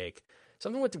mistake.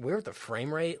 Something weird with the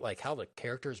frame rate, like how the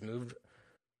characters moved,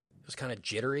 it was kind of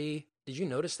jittery. Did you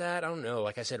notice that? I don't know.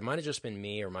 Like I said, it might have just been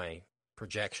me or my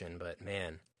projection, but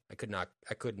man, I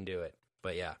couldn't do it.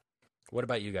 But yeah. What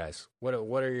about you guys? What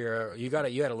are your, you had a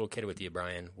little kid with you,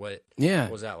 Brian. What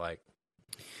was that like?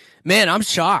 Man, I'm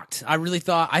shocked. I really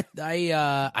thought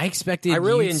I expected. I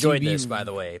really enjoyed this, by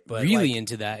the way. But really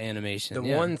into that animation.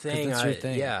 The one thing,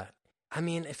 I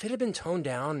mean, if it had been toned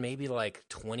down, maybe like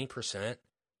 20%.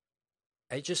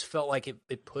 It just felt like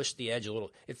it pushed the edge a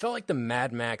little. It felt like the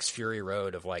Mad Max Fury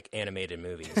Road of like animated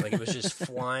movies. Like it was just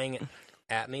flying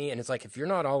at me, and it's like if you're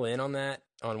not all in on that,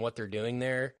 on what they're doing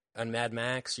there on Mad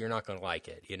Max, you're not going to like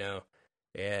it,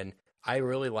 And I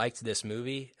really liked this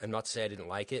movie. I'm not to say I didn't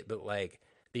like it, but like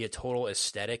the total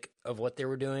aesthetic of what they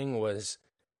were doing was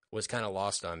kind of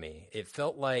lost on me. It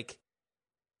felt like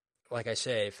I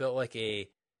say, it felt like an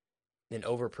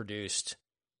overproduced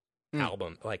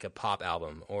album, like a pop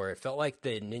album, or it felt like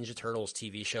the Ninja Turtles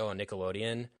TV show on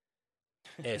Nickelodeon.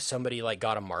 If somebody like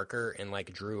got a marker and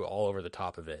like drew all over the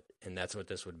top of it, and that's what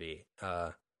this would be.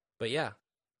 But yeah,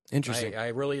 interesting. I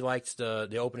really liked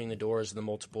the opening the doors, the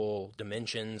multiple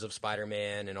dimensions of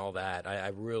Spider-Man and all that.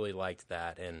 I really liked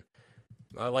that, and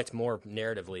I liked more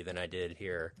narratively than I did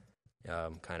here,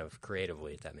 kind of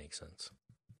creatively, if that makes sense.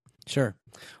 Sure.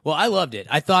 Well, I loved it.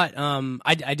 I thought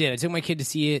I did. I took my kid to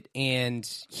see it, and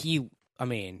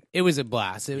it was a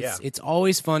blast. It's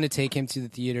always fun to take him to the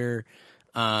theater.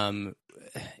 Some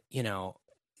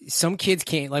kids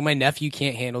can't, like my nephew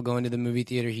can't handle going to the movie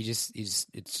theater.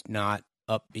 It's not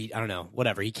upbeat. I don't know,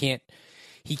 whatever. He can't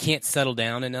settle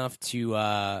down enough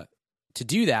to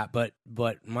do that, but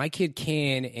my kid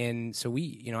can, and so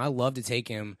I love to take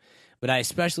him, but I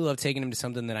especially love taking him to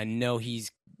something that I know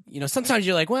he's sometimes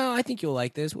you're like, well, I think you'll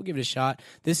like this. We'll give it a shot.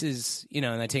 This is, and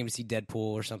I take him to see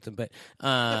Deadpool or something. But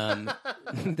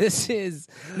this is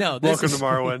Welcome to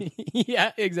Marwin.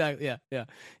 Yeah, exactly.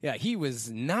 Yeah. He was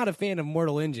not a fan of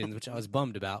Mortal Engines, which I was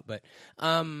bummed about. But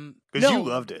because you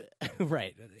loved it,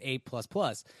 right? A++.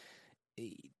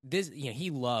 This,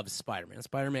 he loves Spider-Man.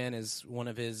 Spider-Man is one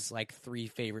of his 3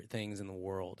 favorite things in the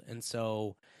world, and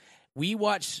so we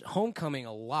watched Homecoming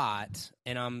a lot,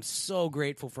 and I'm so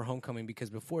grateful for Homecoming because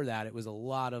before that, it was a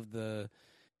lot of the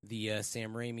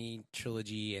Sam Raimi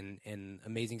trilogy and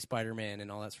Amazing Spider-Man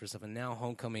and all that sort of stuff. And now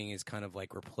Homecoming is kind of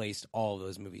replaced all of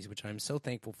those movies, which I'm so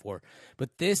thankful for.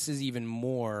 But this is even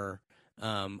more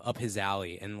up his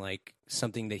alley and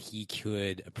something that he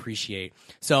could appreciate.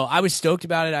 So I was stoked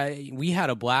about it. We had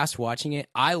a blast watching it.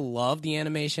 I love the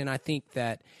animation. I think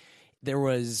that there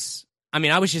was.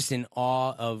 I was just in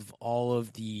awe of all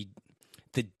of the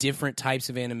different types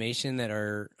of animation that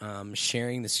are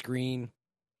sharing the screen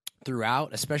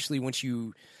throughout, especially once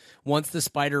the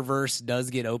Spider-Verse does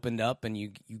get opened up and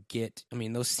you get,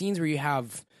 those scenes where you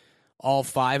have all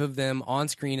 5 of them on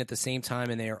screen at the same time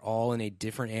and they are all in a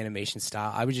different animation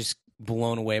style. I was just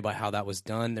blown away by how that was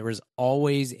done. There was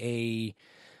always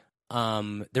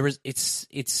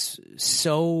it's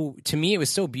so, to me, it was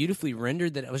so beautifully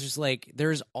rendered that I was just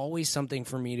there's always something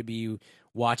for me to be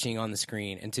watching on the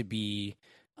screen and to be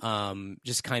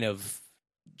just kind of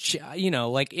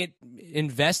it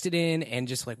invested in and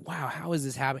just wow, how is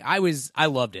this happening? I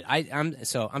loved it. I'm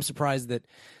surprised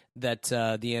that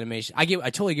the animation, I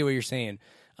totally get what you're saying.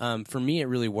 For me, it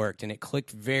really worked and it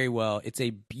clicked very well. It's a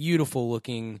beautiful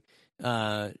looking.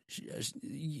 The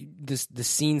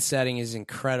scene setting is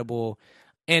incredible,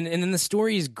 and then the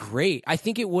story is great. I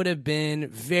think it would have been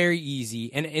very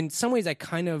easy, and in some ways, I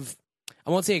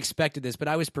won't say expected this, but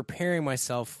I was preparing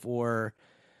myself for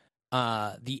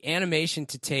the animation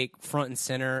to take front and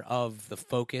center of the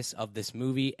focus of this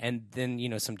movie, and then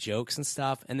some jokes and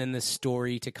stuff, and then the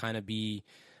story to kind of be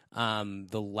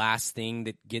the last thing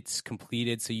that gets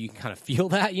completed, so you can kind of feel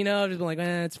that, just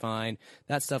it's fine.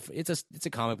 That stuff, it's a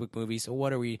comic book movie, so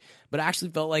what are we? But I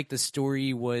actually felt like the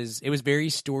story was very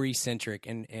story centric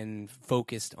and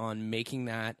focused on making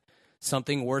that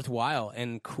something worthwhile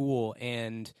and cool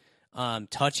and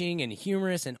touching and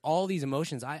humorous and all these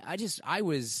emotions. I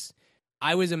was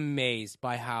amazed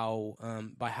by how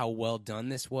well done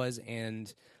this was,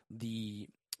 and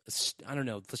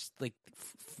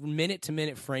minute to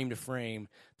minute, frame to frame,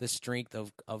 the strength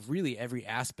of really every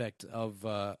aspect of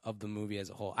the movie as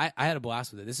a whole. I had a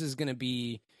blast with it. This is going to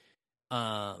be,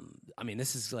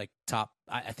 this is top.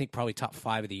 I think probably top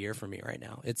 5 of the year for me right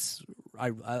now.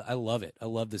 I love it. I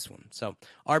love this one. So,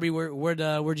 Arby,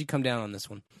 where'd you come down on this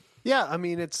one? Yeah,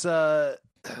 it's the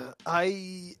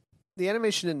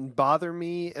animation didn't bother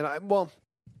me, and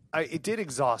it did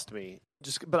exhaust me.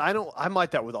 But I'm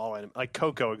like that with all anime.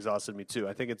 Coco exhausted me too.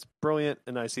 I think it's brilliant,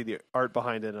 and I see the art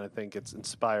behind it, and I think it's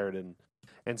inspired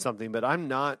and something. But I'm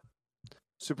not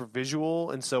super visual,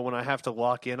 and so when I have to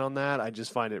lock in on that, I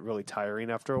just find it really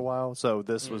tiring after a while. So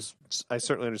this was. I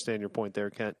certainly understand your point there,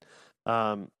 Kent.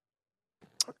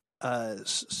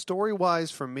 Story wise,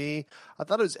 for me, I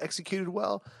thought it was executed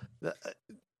well.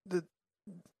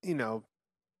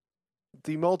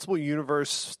 The multiple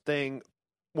universe thing,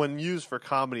 when used for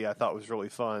comedy, I thought was really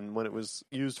fun. When it was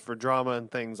used for drama and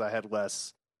things, I had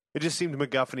less. It just seemed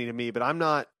MacGuffin-y to me, but I'm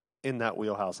not in that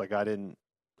wheelhouse. I don't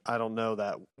know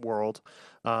that world,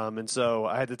 and so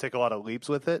I had to take a lot of leaps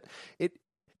with it.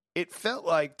 It felt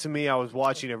like to me I was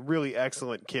watching a really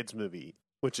excellent kids movie,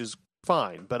 which is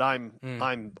fine, but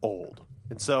I'm old,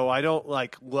 and so I don't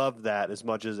love that as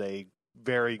much as a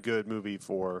very good movie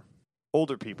for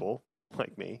older people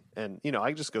like me. And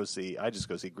I just go see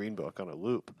Green Book on a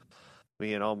loop,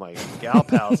 me and all my gal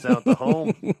pals down at the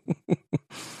home.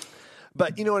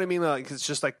 But you know what I mean, it's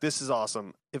just this is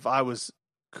awesome. If I was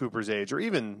Cooper's age or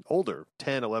even older,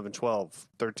 10, 11, 12,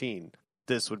 13,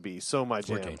 this would be so my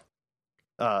jam.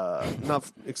 14.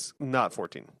 Not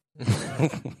 14.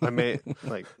 I may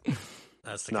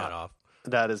that's the cutoff.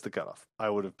 That is the cutoff. I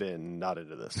would have been not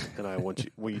into this, and I want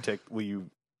you. Will you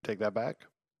take that back?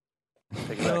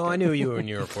 No, I knew you when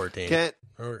you were 14. Can't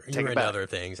or you were into other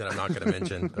things that I'm not going to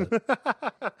mention. But.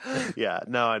 Yeah,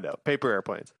 no, I know. Paper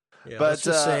airplanes. Yeah, but let's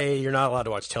just say you're not allowed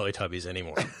to watch Teletubbies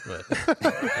anymore. But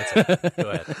that's it. Go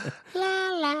ahead. La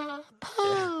la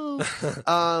po.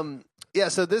 Yeah.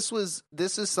 So this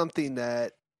is something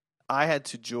that I had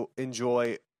to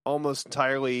enjoy almost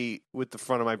entirely with the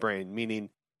front of my brain. Meaning,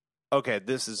 okay,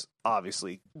 this is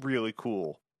obviously really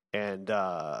cool and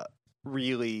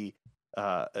really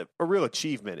a real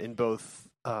achievement in both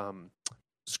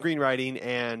screenwriting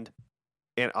and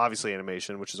and obviously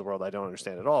animation, which is a world I don't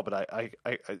understand at all, but I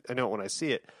know it when I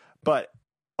see it. But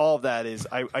all of that is,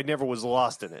 I never was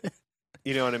lost in it.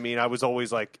 You know what I mean? I was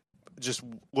always like just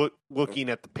looking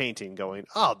at the painting going,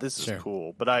 oh, this is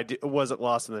cool. But I wasn't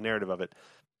lost in the narrative of it.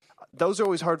 Those are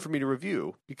always hard for me to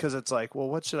review because it's like, well,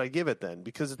 what should I give it then?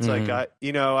 Because it's like,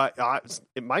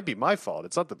 it might be my fault.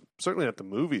 It's certainly not the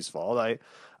movie's fault. I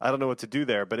don't know what to do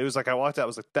there. But it was like I walked out, I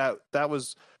was like, that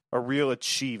was a real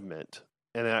achievement.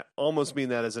 And I almost mean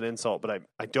that as an insult, but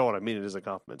I don't. I mean it as a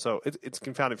compliment. So it's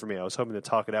confounding for me. I was hoping to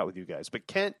talk it out with you guys. But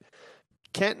Kent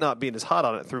not being as hot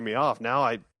on it threw me off. Now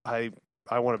I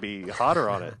want to be hotter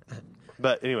on it.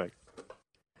 But anyway.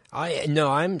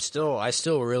 I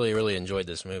still really, really enjoyed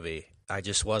this movie. I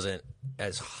just wasn't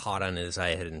as hot on it as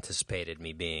I had anticipated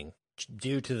me being,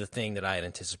 due to the thing that I had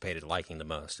anticipated liking the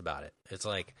most about it. It's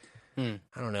like, I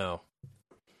don't know.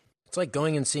 It's like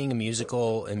going and seeing a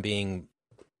musical and being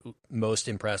most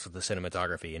impressed with the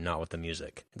cinematography and not with the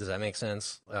music. Does that make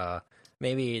sense?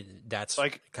 Maybe that's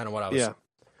like kind of what I was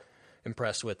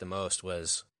impressed with the most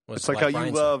was it's like how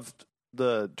you loved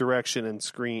the direction and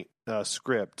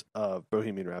script of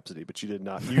Bohemian Rhapsody, but you did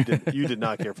not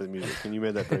care for the music, and you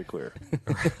made that very clear.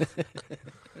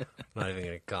 Not even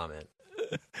going to comment.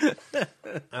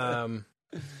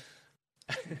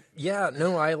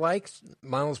 I liked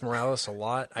Miles Morales a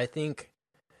lot. I think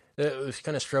it was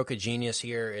kind of stroke of genius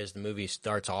here as the movie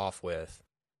starts off with,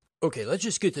 okay, let's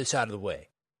just get this out of the way.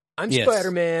 I'm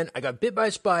Spider-Man, I got bit by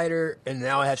a spider, and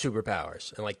now I have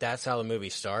superpowers. And like that's how the movie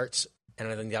starts. And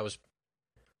I think that was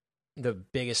the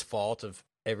biggest fault of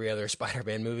every other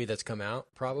Spider-Man movie that's come out,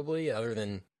 probably, other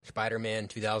than Spider-Man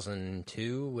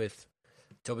 2002 with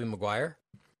Tobey Maguire,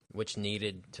 which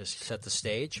needed to set the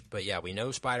stage. But yeah, we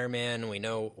know Spider-Man, we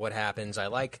know what happens. I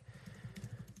like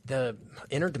the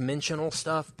interdimensional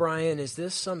stuff, Brian. Is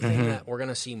this something that we're going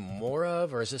to see more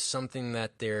of, or is this something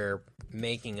that they're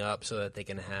making up so that they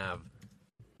can have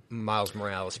Miles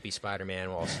Morales be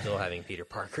Spider-Man while still having Peter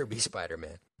Parker be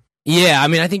Spider-Man? Yeah, I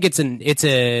mean, I think it's an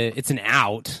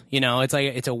out. You know, it's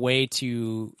like it's a way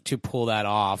to pull that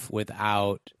off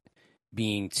without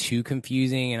being too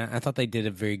confusing. And I thought they did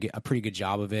a pretty good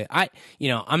job of it.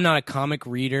 I'm not a comic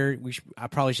reader. I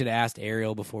probably should have asked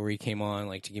Ariel before we came on,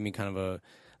 like to give me kind of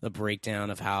a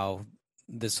breakdown of how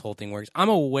this whole thing works. I'm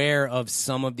aware of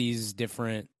some of these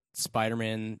different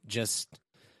Spider-Man just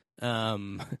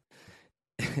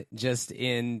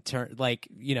in turn, like,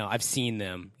 you know, I've seen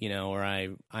them, you know, or I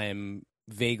am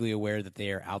vaguely aware that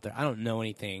they are out there. I don't know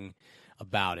anything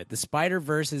about it. The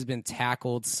Spider-Verse has been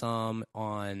tackled some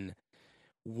on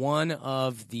one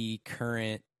of the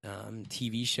current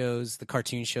TV shows, the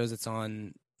cartoon shows that's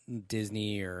on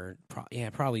Disney or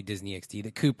probably Disney XD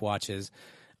that Coop watches.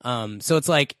 So it's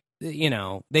like, you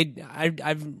know,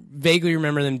 I vaguely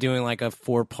remember them doing like a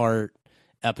 4-part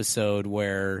episode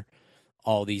where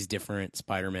all these different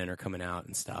Spider-Men are coming out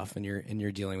and stuff, and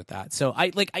you're dealing with that. So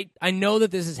I know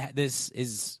that this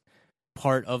is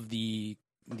part of the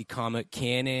comic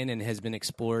canon and has been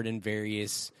explored in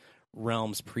various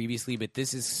realms previously, but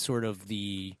this is sort of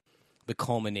the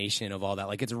culmination of all that.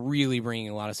 Like, it's really bringing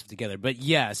a lot of stuff together. But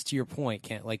yes, to your point,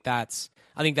 Kent, like I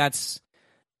think that's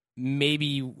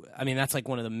that's like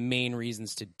one of the main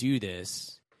reasons to do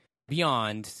this,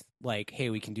 beyond like, hey,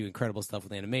 we can do incredible stuff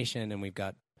with animation and we've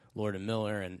got Lord and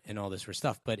Miller and all this sort of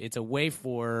stuff. But it's a way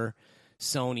for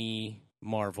Sony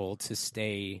Marvel to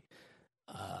stay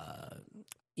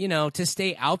to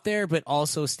stay out there, but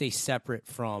also stay separate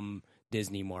from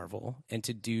Disney Marvel, and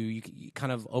to do, you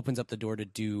kind of opens up the door to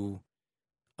do,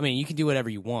 I mean, you can do whatever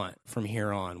you want from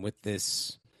here on with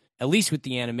this, at least with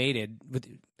the animated,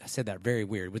 I said that very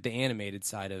weird, with the animated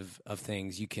side of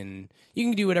things, you can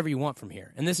do whatever you want from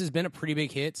here. And this has been a pretty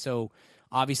big hit, so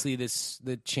obviously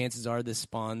the chances are this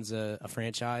spawns a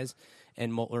franchise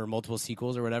and or multiple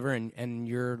sequels or whatever, and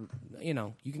you're, you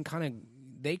know, you can kind of,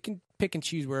 they can pick and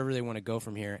choose wherever they want to go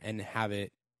from here and have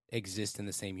it exist in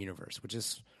the same universe, which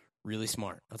is really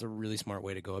smart. That's a really smart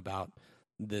way to go about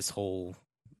this whole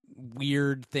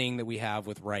weird thing that we have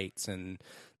with rights and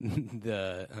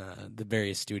the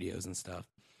various studios and stuff.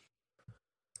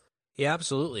 Yeah,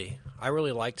 absolutely. I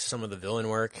really liked some of the villain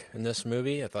work in this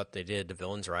movie. I thought they did the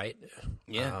villains right.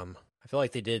 Yeah. I feel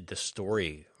like they did the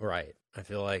story right. I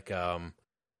feel like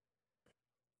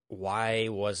why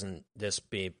wasn't this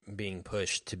being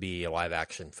pushed to be a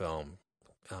live-action film?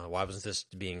 Why wasn't this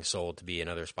being sold to be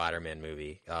another Spider-Man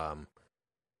movie?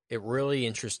 It really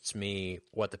interests me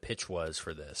what the pitch was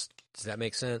for this. Does that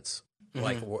make sense?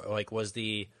 Mm-hmm. Like was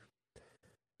the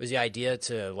idea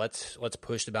to let's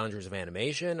push the boundaries of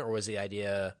animation, or was the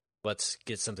idea let's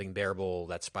get something bearable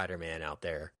that's Spider-Man out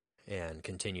there and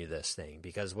continue this thing,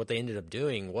 because what they ended up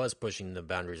doing was pushing the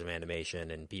boundaries of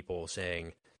animation and people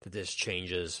saying that this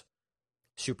changes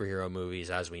superhero movies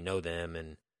as we know them,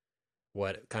 and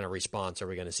what kind of response are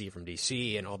we going to see from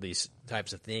DC and all these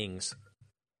types of things.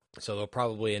 So they'll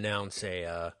probably announce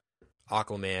a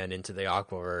Aquaman Into the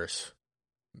Aquaverse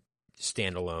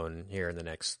standalone here in the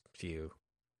next few,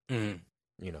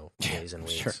 days and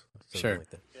weeks. Sure. Like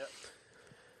that. Yep.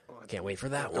 Can't wait for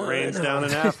that the one. Rains down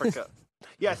in Africa.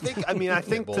 Yeah, I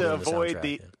think to avoid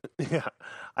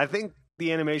I think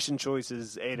the animation choice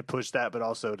is to push that, but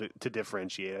also to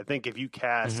differentiate. I think if you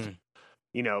cast,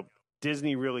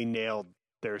 Disney really nailed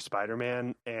their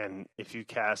Spider-Man, and if you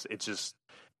cast, it's just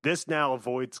this now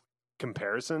avoids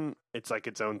comparison. It's like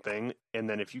its own thing, and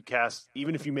then if you cast,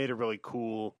 even if you made a really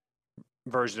cool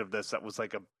version of this that was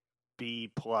like a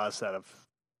B+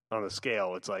 on the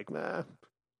scale, it's like, nah,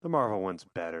 the Marvel one's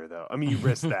better though. I mean, you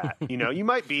risk that. You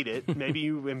might beat it. Maybe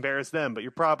you embarrass them, but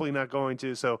you're probably not going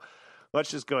to. So let's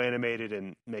just go animated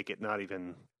and make it not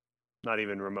even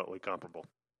remotely comparable.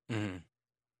 Mm-hmm.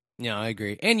 Yeah, I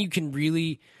agree. And you can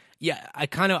really,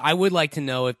 I would like to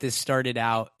know if this started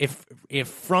out, if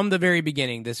from the very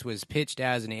beginning this was pitched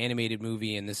as an animated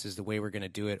movie and this is the way we're going to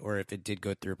do it, or if it did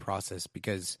go through a process,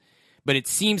 but it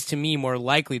seems to me more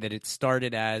likely that it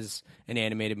started as an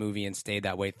animated movie and stayed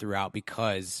that way throughout,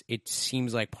 because it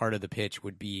seems like part of the pitch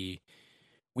would be,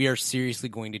 we are seriously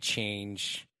going to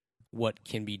change what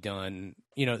can be done,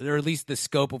 or at least the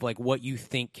scope of like what you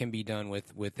think can be done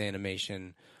with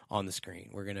animation on the screen.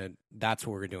 That's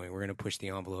what we're doing. We're going to push the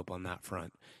envelope on that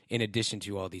front, in addition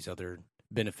to all these other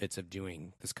benefits of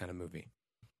doing this kind of movie.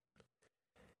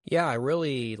 Yeah, I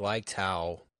really liked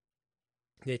how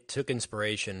it took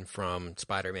inspiration from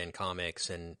Spider-Man comics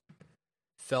and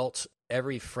felt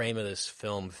every frame of this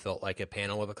film felt like a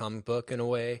panel of a comic book in a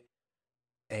way.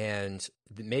 And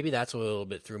maybe that's a little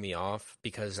bit threw me off,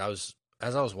 because as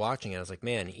I was watching it, I was like,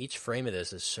 man, each frame of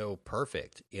this is so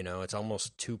perfect. It's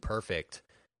almost too perfect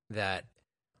that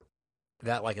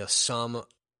like a sum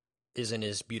isn't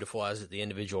as beautiful as the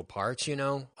individual parts,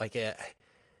 like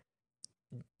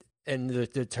and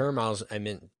the term I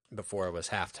meant before was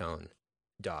halftone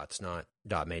dots, not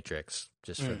dot matrix,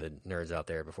 just for the nerds out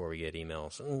there before we get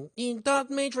emails. Dot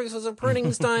matrix is a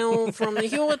printing style from the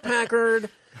Hewlett Packard.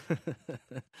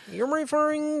 You're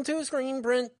referring to screen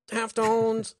print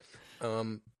halftones.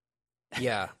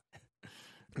 Yeah.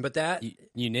 But that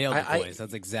you nailed the voice.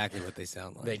 That's exactly what they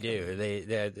sound like. They do.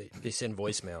 They send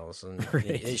voicemails and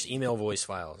they just email voice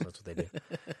files. That's what they do.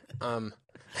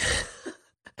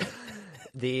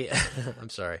 I'm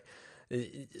sorry.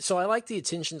 So I like the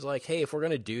attentions. Like, hey, if we're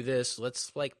gonna do this,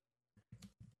 let's like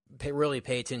really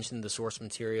pay attention to the source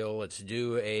material. Let's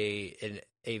do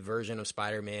a version of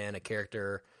Spider-Man, a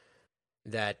character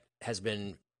that has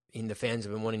been the fans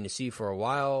have been wanting to see for a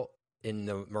while, in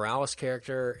the Morales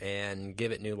character, and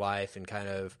give it new life. And kind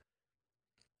of,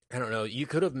 I don't know, you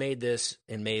could have made this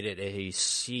and made it a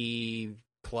C+,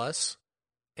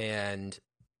 and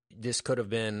this could have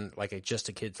been like just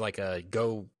a kid's, like a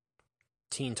go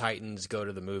Teen Titans go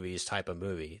to the movies type of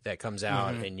movie that comes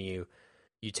out, and you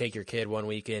take your kid one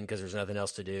weekend because there's nothing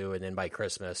else to do, and then by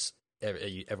Christmas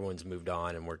everyone's moved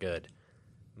on and we're good.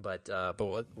 But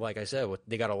like I said,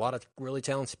 they got a lot of really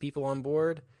talented people on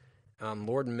board.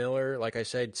 Lord and Miller, like I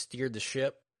said, steered the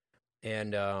ship,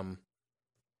 and has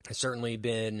certainly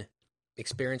been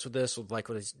experienced with this, like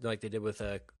they did with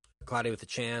Cloudy with a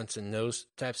Chance and those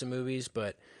types of movies.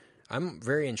 But I'm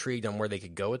very intrigued on where they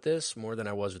could go with this, more than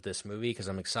I was with this movie, because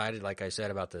I'm excited, like I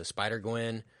said, about the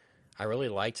Spider-Gwen. I really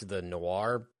liked the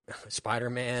noir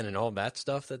Spider-Man and all that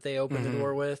stuff that they opened the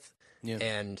door with. Yeah.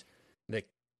 And the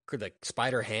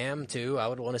Spider-Ham, too. I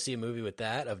would want to see a movie with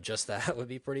that, of just that would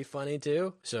be pretty funny,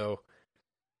 too. So,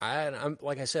 I'm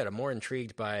like I said, I'm more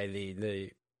intrigued by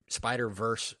the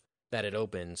Spider-Verse that it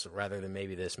opens, rather than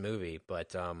maybe this movie.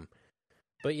 But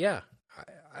yeah,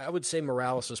 I would say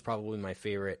Morales was probably my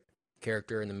favorite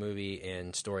character in the movie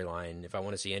and storyline. If I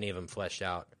want to see any of them fleshed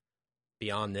out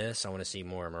beyond this, I want to see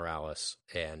more Morales,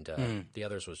 and the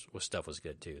others stuff was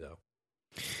good too, though.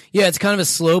 Yeah, it's kind of a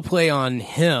slow play on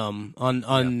him,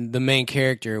 on the main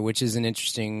character, which is an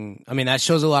interesting. I mean, that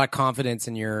shows a lot of confidence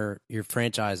in your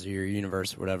franchise or your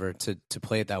universe or whatever to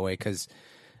play it that way, because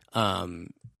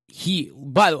he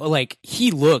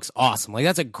looks awesome. Like,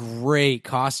 that's a great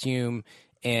costume.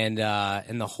 And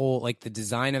the whole, like, the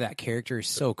design of that character is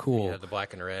so cool. Yeah, the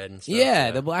black and red and stuff.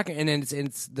 Yeah, the black, and then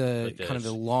it's the like kind of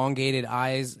elongated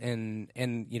eyes and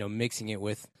mixing it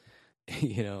with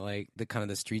you know, like the kind of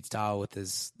the street style with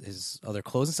his other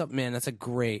clothes and stuff. Man, it's a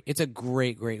great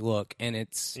look, and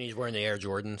it's And he's wearing the Air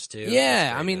Jordans too.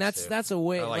 yeah. I mean, that's a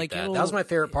way I like that. That was my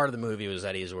favorite part of the movie was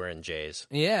that he's wearing J's.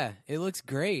 Yeah, it looks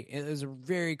great. It was a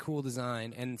very cool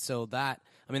design, and so that's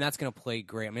going to play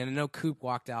great. I mean, I know Coop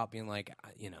walked out being like,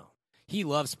 you know, he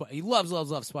loves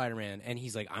Spider-Man, and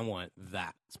he's like, I want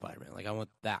that Spider-Man, like I want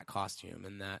that costume,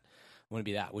 and that I want to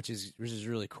be that, which is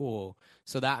really cool.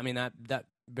 So that, I mean, that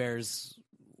bears,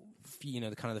 you know,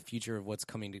 the kind of the future of what's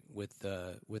coming with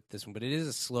this one, but it is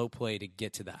a slow play to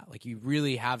get to that. Like you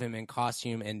really have him in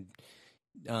costume and,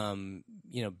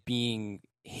 you know, being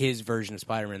his version of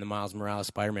Spider-Man, the Miles Morales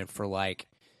Spider-Man, for like,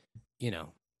 you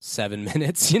know, 7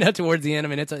 minutes, you know, towards the end. I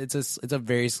mean, it's a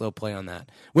very slow play on that,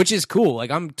 which is cool.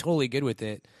 Like I'm totally good with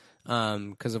it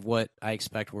because of what I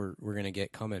expect we're gonna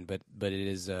get coming. But it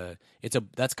is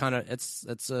that's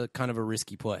a kind of a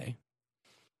risky play.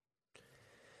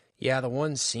 Yeah, the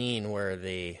one scene where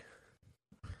the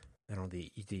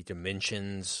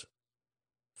dimensions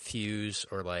fuse,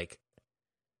 or like,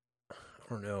 I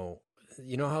don't know,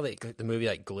 you know how the movie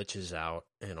like glitches out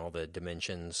and all the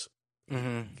dimensions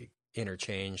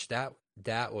interchange. That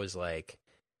was like,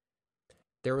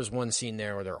 there was one scene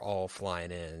there where they're all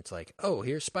flying in. It's like, oh,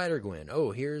 here's Spider-Gwen.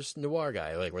 Oh, here's Noir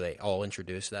Guy. Like where they all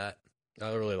introduced that.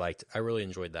 I really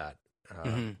enjoyed that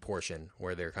portion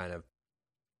where they're kind of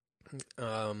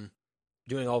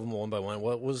doing all of them one by one.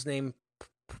 What was his name?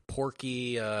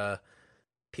 Porky,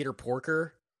 Peter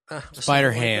Porker?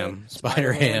 Spider-Ham. Like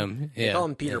Spider-Ham. They Yeah. call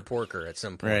him Peter Porker at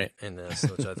some point in this,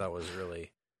 which I thought was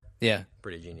really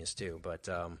pretty genius too. But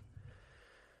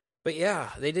yeah,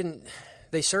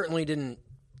 they certainly didn't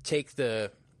take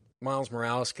the Miles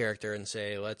Morales character and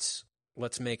say, let's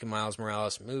make a Miles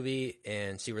Morales movie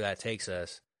and see where that takes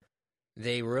us.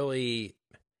 They really,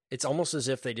 it's almost as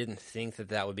if they didn't think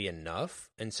that would be enough.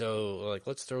 And so, like,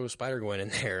 let's throw Spider-Gwen in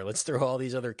there. Let's throw all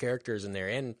these other characters in there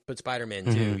and put Spider-Man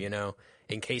too, you know.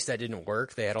 In case that didn't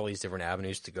work, they had all these different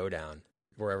avenues to go down,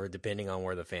 wherever, depending on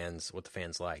what the fans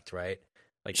liked, right?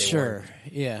 Like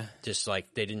they just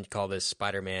like, they didn't call this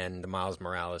Spider-Man the Miles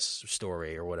Morales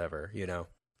story or whatever, you know.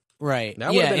 Right.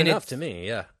 That would have been enough to me,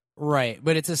 yeah. Right,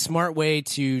 but it's a smart way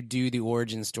to do the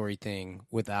origin story thing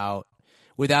without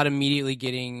immediately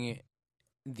getting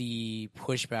the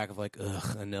pushback of like,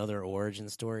 ugh, another origin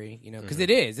story, you know? Because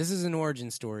this is an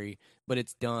origin story, but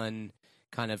it's done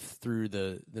kind of through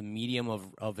the medium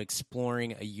of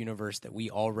exploring a universe that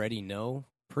we already know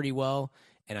pretty well,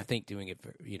 and I think doing it,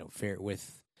 you know, fair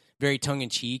with very tongue in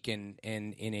cheek and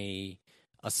in a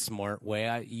smart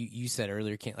way. You said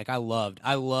earlier, I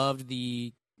loved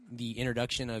the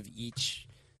introduction of each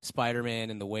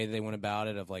Spider-Man and the way they went about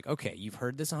it, of like, okay, you've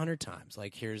heard this 100 times.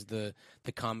 Like, here's the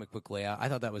comic book layout. I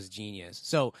thought that was genius.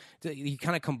 So you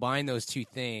kind of combine those two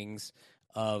things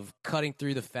of cutting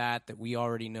through the fat that we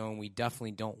already know and we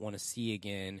definitely don't want to see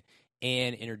again,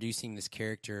 and introducing this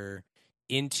character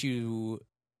into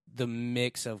the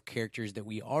mix of characters that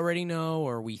we already know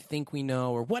or we think we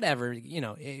know or whatever, you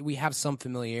know, we have some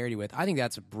familiarity with. I think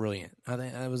that's brilliant. I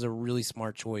think that was a really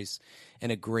smart choice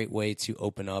and a great way to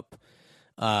open up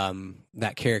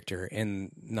that character,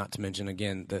 and not to mention,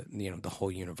 again, the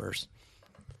whole universe.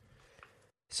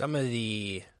 Some of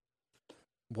the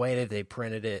way that they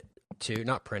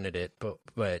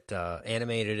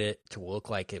animated it to look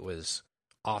like it was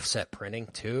offset printing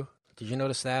too. Did you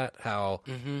notice that? How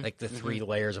like the 3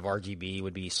 layers of RGB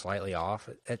would be slightly off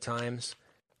at times?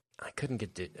 I couldn't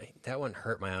get that one.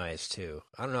 Hurt my eyes too.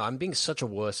 I don't know. I'm being such a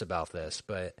wuss about this,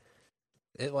 but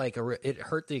it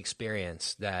hurt the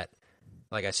experience. That,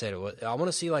 like I said, I want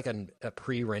to see like a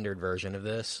pre-rendered version of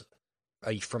this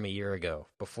from a year ago,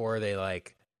 before they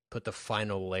like put the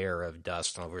final layer of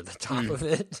dust over the top of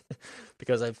it,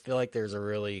 because I feel like there's a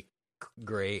really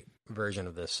great version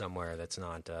of this somewhere that's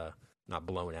not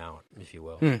blown out, if you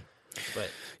will. But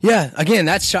yeah, again,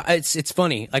 it's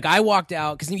funny. Like, I walked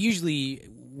out because usually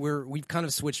we've kind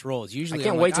of switched roles. Usually, I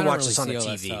can't wait to watch this on the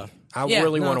TV. I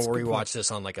really want to rewatch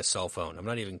this on like a cell phone. I'm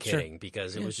not even kidding,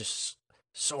 because it was just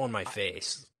so in my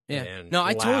face. Yeah, and no,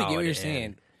 I totally get what you're loud saying.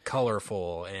 and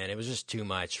colorful, and it was just too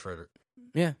much for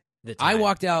the time. I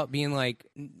walked out being like,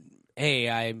 hey,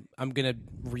 I'm going to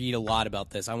read a lot about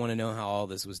this. I want to know how all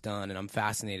this was done, and I'm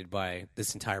fascinated by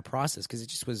this entire process because it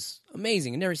just was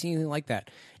amazing. I've never seen anything like that.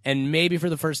 And maybe for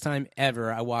the first time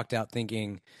ever, I walked out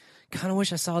thinking, kind of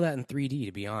wish I saw that in 3D,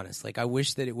 to be honest. Like, I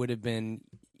wish that it would have been,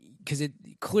 because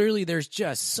clearly there's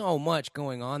just so much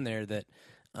going on there that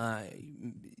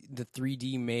the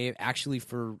 3D may have actually,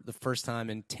 for the first time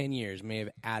in 10 years, may have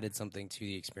added something to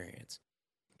the experience.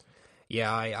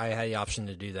 Yeah, I had the option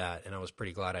to do that, and I was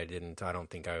pretty glad I didn't. I don't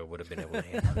think I would have been able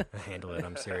to handle it.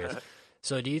 I'm serious.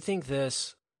 So do you think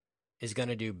this is going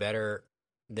to do better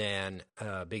than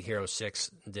Big Hero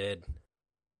 6 did?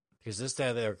 Because this is the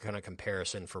other kind of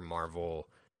comparison for Marvel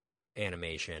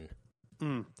animation.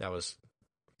 That was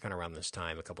kind of around this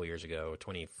time, a couple years ago,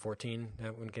 2014,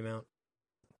 that one came out?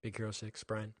 Big Hero 6,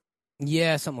 Brian?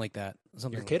 Yeah, something like that.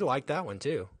 Your kid liked that one,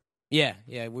 too. Yeah.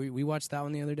 We watched that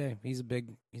one the other day. He's a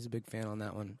big fan on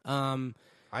that one.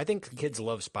 I think kids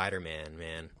love Spider-Man,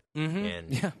 man. Mm-hmm.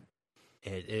 And yeah.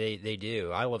 They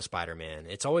do. I love Spider-Man.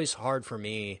 It's always hard for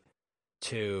me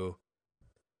to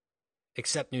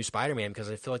accept new Spider-Man because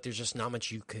I feel like there's just not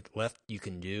much you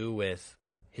can do with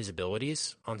his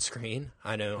abilities on screen.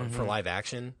 I know for live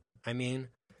action. I mean,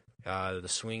 the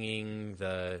swinging,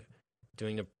 the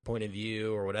doing the point of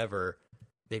view or whatever.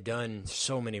 They've done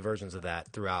so many versions of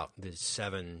that throughout the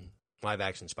 7 live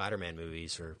action Spider-Man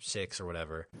movies or 6 or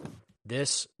whatever.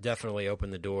 This definitely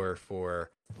opened the door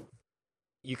for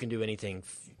you can do anything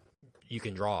you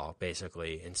can draw,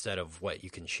 basically, instead of what you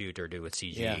can shoot or do with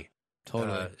CG. Yeah,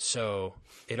 totally. So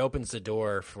it opens the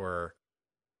door for,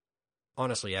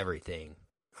 honestly, everything.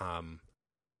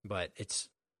 But it's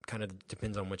kind of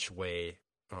depends on which road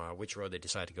they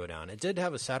decide to go down. It did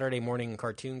have a Saturday morning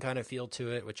cartoon kind of feel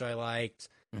to it, which I liked.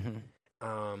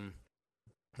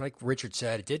 Like Richard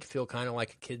said, it did feel kind of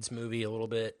like a kid's movie a little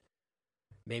bit.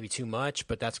 Maybe too much,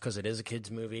 but that's because it is a kid's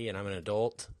movie and I'm an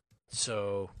adult.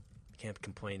 So can't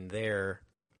complain there.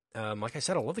 Like I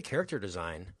said, I love the character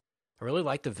design. I really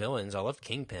like the villains. I loved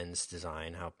Kingpin's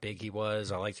design, how big he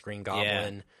was. I liked Green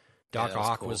Goblin. Yeah. Doc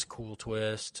Ock was a cool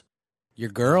twist. Your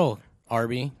girl,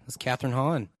 Arby, was Catherine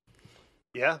Hahn.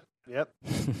 Yeah, yep.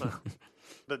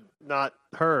 But not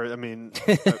her. I mean,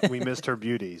 we missed her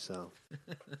beauty, so.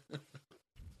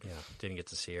 Yeah, didn't get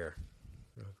to see her.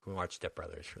 We watched Step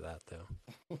Brothers for that,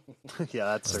 though. Yeah,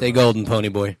 that's Stay golden, Pony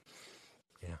Boy.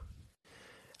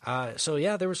 Yeah. So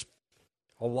yeah, there was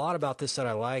a lot about this that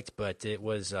I liked, but it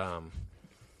was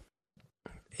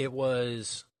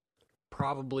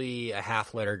probably a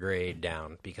half letter grade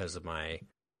down because of my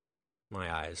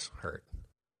eyes hurt.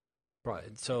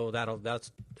 So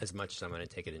that's as much as I'm going to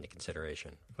take it into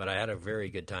consideration. But I had a very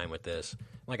good time with this.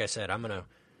 Like I said, I'm going to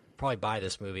probably buy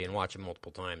this movie and watch it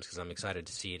multiple times because I'm excited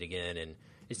to see it again. And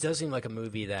it does seem like a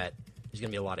movie that there's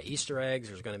going to be a lot of Easter eggs.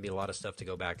 There's going to be a lot of stuff to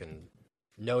go back and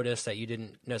notice that you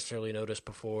didn't necessarily notice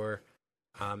before.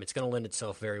 It's going to lend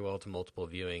itself very well to multiple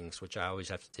viewings, which I always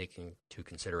have to take into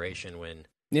consideration when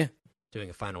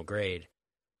doing a final grade.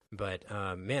 But,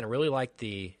 man, I really liked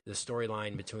the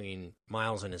storyline between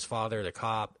Miles and his father, the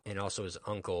cop, and also his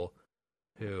uncle,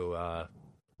 who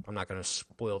I'm not going to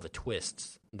spoil the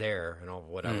twists there and all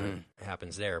whatever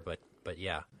happens there. But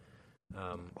yeah.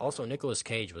 Also, Nicolas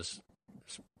Cage was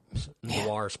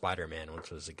noir Spider-Man,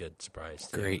 which was a good surprise.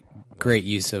 Great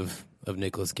use of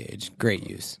Nicolas Cage. Great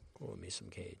use. Cool, me some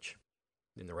Cage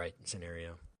in the right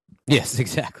scenario. Yes,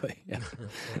 exactly.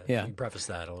 Yeah. You preface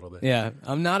that a little bit. Yeah,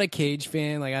 I'm not a Cage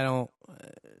fan. Like I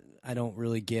don't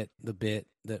really get the bit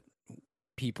that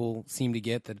people seem to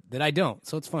get that I don't.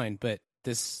 So it's fine. But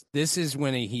this is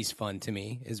when he's fun to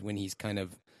me. Is when he's kind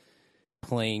of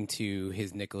playing to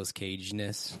his Nicolas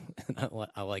Cage-ness.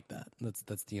 I like that.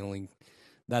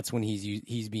 That's when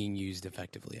he's being used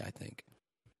effectively, I think.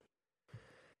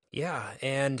 Yeah,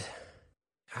 and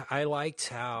I liked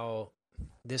how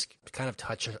this kind of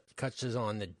touches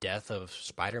on the death of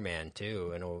Spider-Man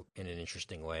too, in an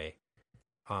interesting way,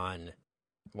 on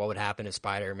what would happen if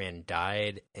Spider-Man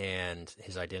died and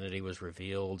his identity was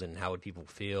revealed, and how would people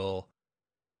feel.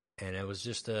 And it was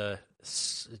just it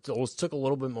took a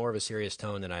little bit more of a serious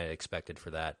tone than I had expected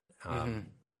for that. And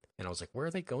I was like, where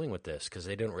are they going with this? Because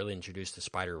they didn't really introduce the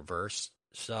Spider-Verse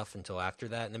stuff until after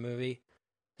that in the movie.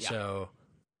 Yeah. So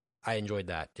I enjoyed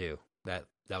that too. That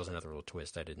was another little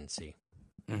twist I didn't see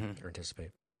or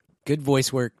anticipate. Good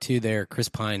voice work too there. Chris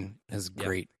Pine has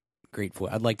great voice.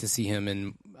 I'd like to see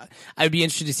him I'd be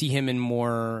interested to see him in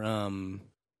more,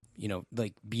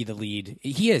 like be the lead.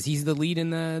 He's the lead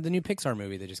in the new Pixar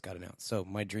movie that just got announced. So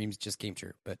my dreams just came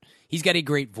true. But he's got a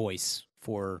great voice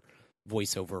for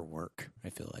voiceover work, I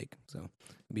feel like. So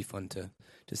it'd be fun to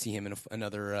see him in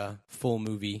another full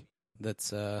movie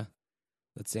that's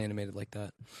animated like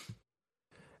that.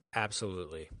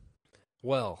 Absolutely.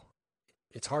 Well,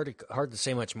 it's hard to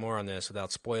say much more on this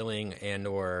without spoiling and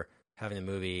or having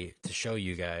the movie to show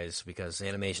you guys, because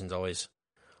animation's always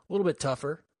a little bit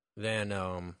tougher than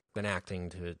acting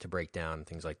to break down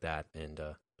things like that and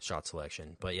shot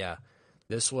selection. But yeah,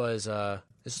 this was a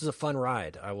fun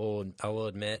ride. I will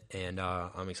admit, and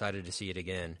I'm excited to see it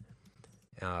again.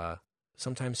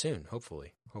 sometime soon.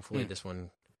 Hopefully this one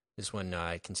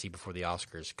I can see before the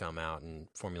Oscars come out and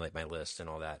formulate my list and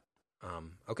all that.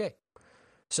 Okay,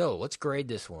 so let's grade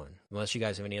this one. Unless you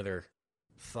guys have any other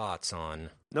thoughts on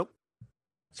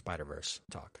Spider-Verse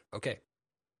talk. Okay,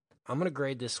 I'm gonna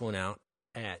grade this one out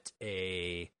at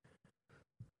A-.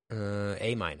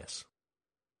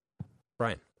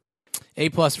 Brian. A+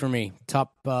 for me.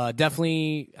 Top,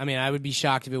 definitely. I mean, I would be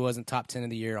shocked if it wasn't top 10 of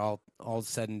the year. All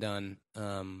said and done.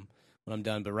 When I'm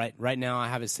done, but right now I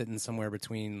have it sitting somewhere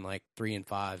between like 3 and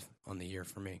 5 on the year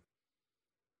for me.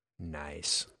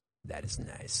 Nice. That is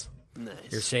nice. Nice.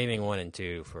 You're saving 1 and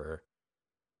 2 for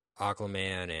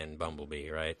Aquaman and Bumblebee,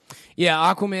 right? Yeah,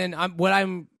 Aquaman. What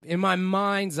I'm in my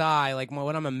mind's eye, like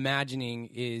what I'm imagining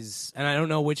is, and I don't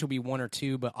know which will be 1 or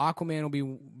 2, but Aquaman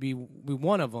will be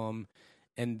one of them.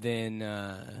 And then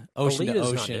Ocean to Alita's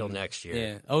Ocean not until next year.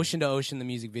 Yeah, Ocean to Ocean, the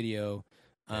music video,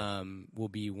 will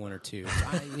be 1 or 2. So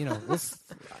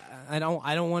I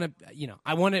don't want to.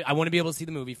 I want to be able to see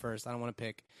the movie first. I don't want to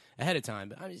pick ahead of time.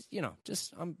 But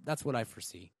that's what I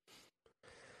foresee.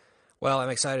 Well, I'm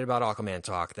excited about Aquaman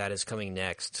talk. That is coming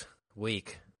next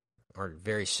week or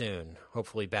very soon.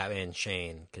 Hopefully, Batman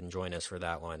Shane can join us for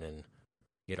that one and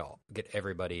get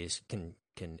everybody's can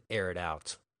air it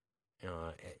out.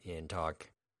 And talk.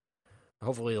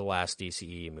 Hopefully, the last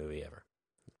DCE movie ever.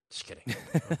 Just kidding.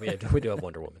 we do have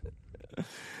Wonder Woman,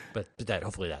 but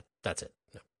hopefully that's it.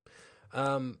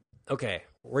 No. Okay,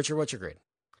 Richard, what's your grade?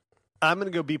 I'm gonna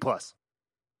go B+.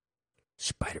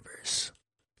 Spider-Verse.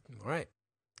 All right,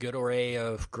 good array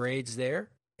of grades there,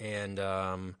 and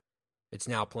it's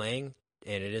now playing,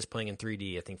 and it is playing in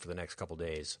 3D. I think for the next couple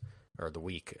days or the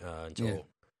week until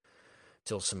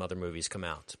some other movies come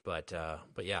out. But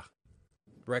yeah.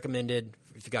 Recommended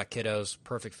if you got kiddos.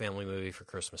 Perfect family movie for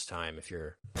Christmas time if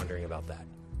you're wondering about that.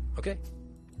 Okay,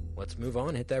 let's move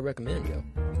on. Hit that recommend, Joe.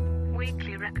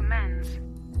 Weekly recommends.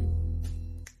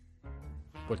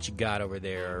 What you got over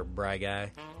there, Bry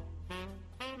Guy?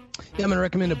 Yeah, I'm going to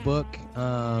recommend a book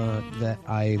that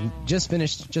I just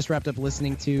wrapped up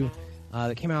listening to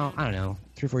that came out, I don't know,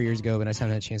 3 or 4 years ago, but I just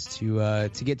haven't had a chance to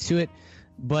get to it.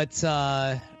 But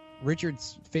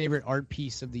Richard's favorite art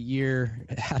piece of the year,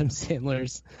 Adam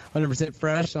Sandler's 100%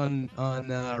 Fresh on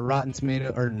Rotten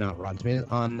Tomato, or not Rotten Tomato,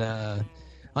 on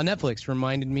Netflix,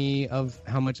 reminded me of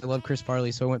how much I love Chris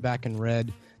Farley. So I went back and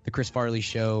read The Chris Farley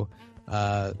Show,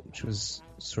 which was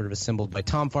sort of assembled by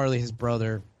Tom Farley, his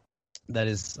brother. That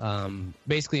is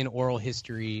basically an oral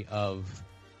history of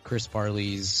Chris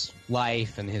Farley's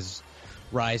life and his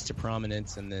rise to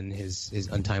prominence and then his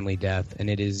untimely death.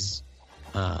 And it is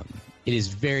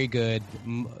very good.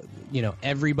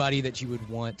 Everybody that you would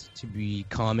want to be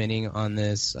commenting on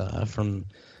this, from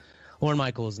Lorne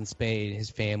Michaels and Spade, his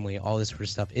family, all this sort of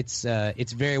stuff. It's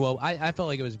very well. I felt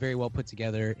like it was very well put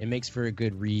together. It makes for a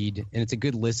good read, and it's a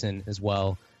good listen as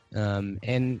well.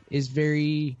 And is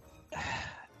very.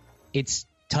 It's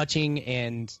touching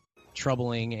and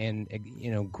troubling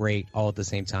and great all at the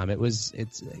same time.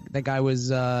 That guy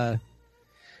was a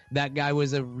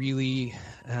really.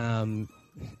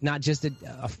 Not just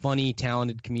a funny,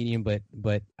 talented comedian, but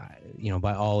by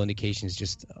all indications,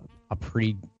 just a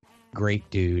pretty great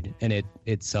dude. And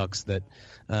it sucks that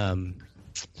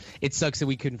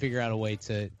we couldn't figure out a way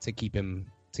to keep him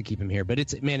here. But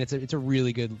it's a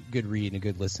really good read and a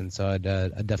good listen. So I'd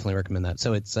definitely recommend that.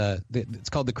 So it's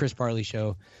called The Chris Farley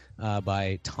Show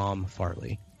by Tom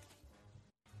Farley.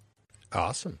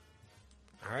 Awesome.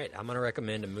 All right, I'm going to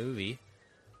recommend a movie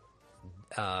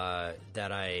that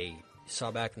I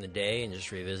saw back in the day and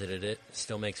just revisited it.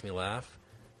 Still makes me laugh.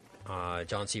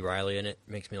 John C. Reilly in it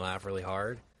makes me laugh really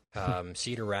hard.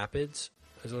 Cedar Rapids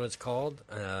is what it's called.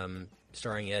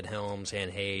 Starring Ed Helms,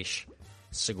 Anne Heche,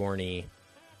 Sigourney,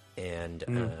 and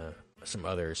some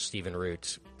others. Stephen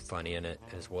Root's funny in it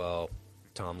as well.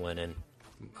 Tom Lennon.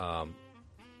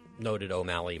 Noted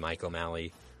O'Malley, Mike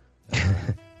O'Malley,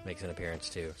 makes an appearance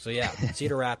too. So yeah,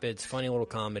 Cedar Rapids, funny little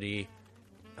comedy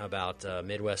about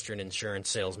Midwestern insurance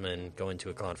salesman going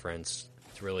to a conference.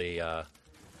 It's really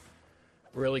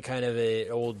kind of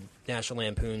an old National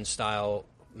Lampoon style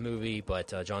movie,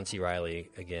 but John C. Reilly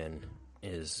again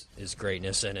is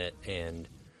greatness in it, and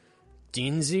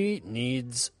Deansy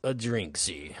needs a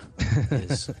drinksy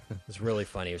is really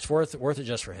funny. It's worth it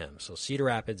just for him. So Cedar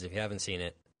Rapids, if you haven't seen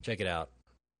it, check it out.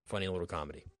 Funny little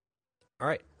comedy. All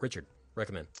right, Richard,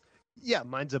 recommend. Yeah,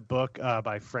 mine's a book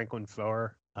by Franklin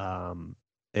Foer.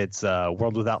 It's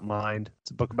World Without Mind.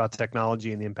 It's a book about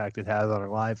technology and the impact it has on our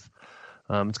life.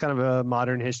 It's kind of a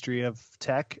modern history of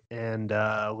tech and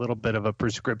a little bit of a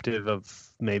prescriptive of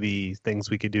maybe things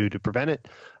we could do to prevent it.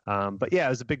 But yeah, it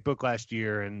was a big book last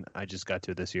year, and I just got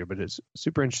to it this year. But it's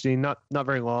super interesting, not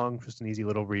very long, just an easy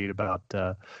little read about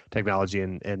technology,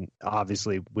 and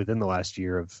obviously within the last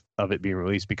year of it being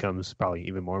released becomes probably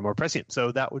even more and more prescient.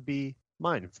 So that would be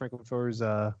mine, Franklin Foer's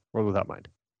World Without Mind.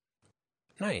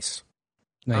 Nice.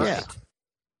 Nice. All right.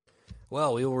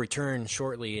 Well, we will return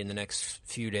shortly in the next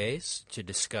few days to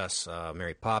discuss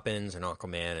Mary Poppins and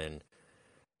Aquaman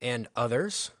and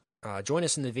others. Join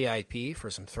us in the VIP for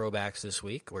some throwbacks this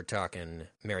week. We're talking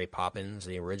Mary Poppins,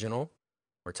 the original.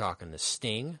 We're talking The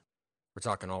Sting. We're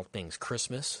talking all things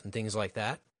Christmas and things like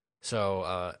that.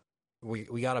 So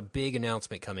we got a big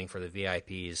announcement coming for the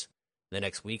VIPs the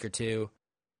next week or two.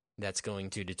 That's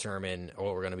going to determine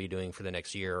what we're going to be doing for the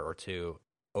next year or two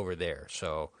over there.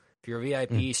 So if you're a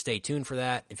VIP, stay tuned for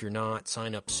that. If you're not,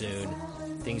 sign up soon.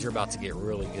 Things are about to get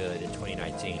really good in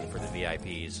 2019 for the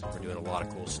VIPs. We're doing a lot of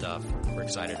cool stuff we're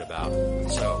excited about.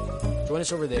 So join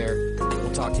us over there.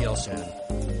 We'll talk to y'all soon.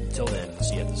 Till then, we'll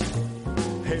see you at the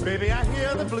store. Hey, baby, I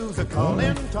hear the blues are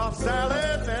calling. Tossed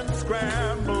salads and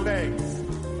scrambled eggs.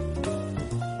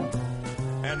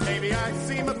 And maybe I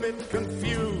seem a bit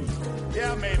confused.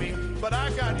 Yeah, maybe, but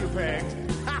I got you pegged.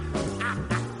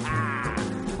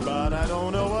 But I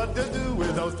don't know what to do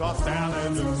with those tossed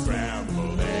salads and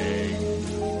scrambled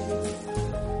eggs.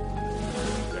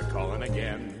 They're calling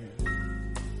again.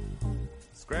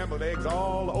 Scrambled eggs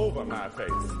all over my face.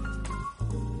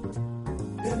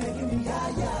 They're making me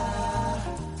yah-yah.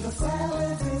 The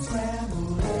salads and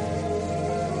scrambled eggs.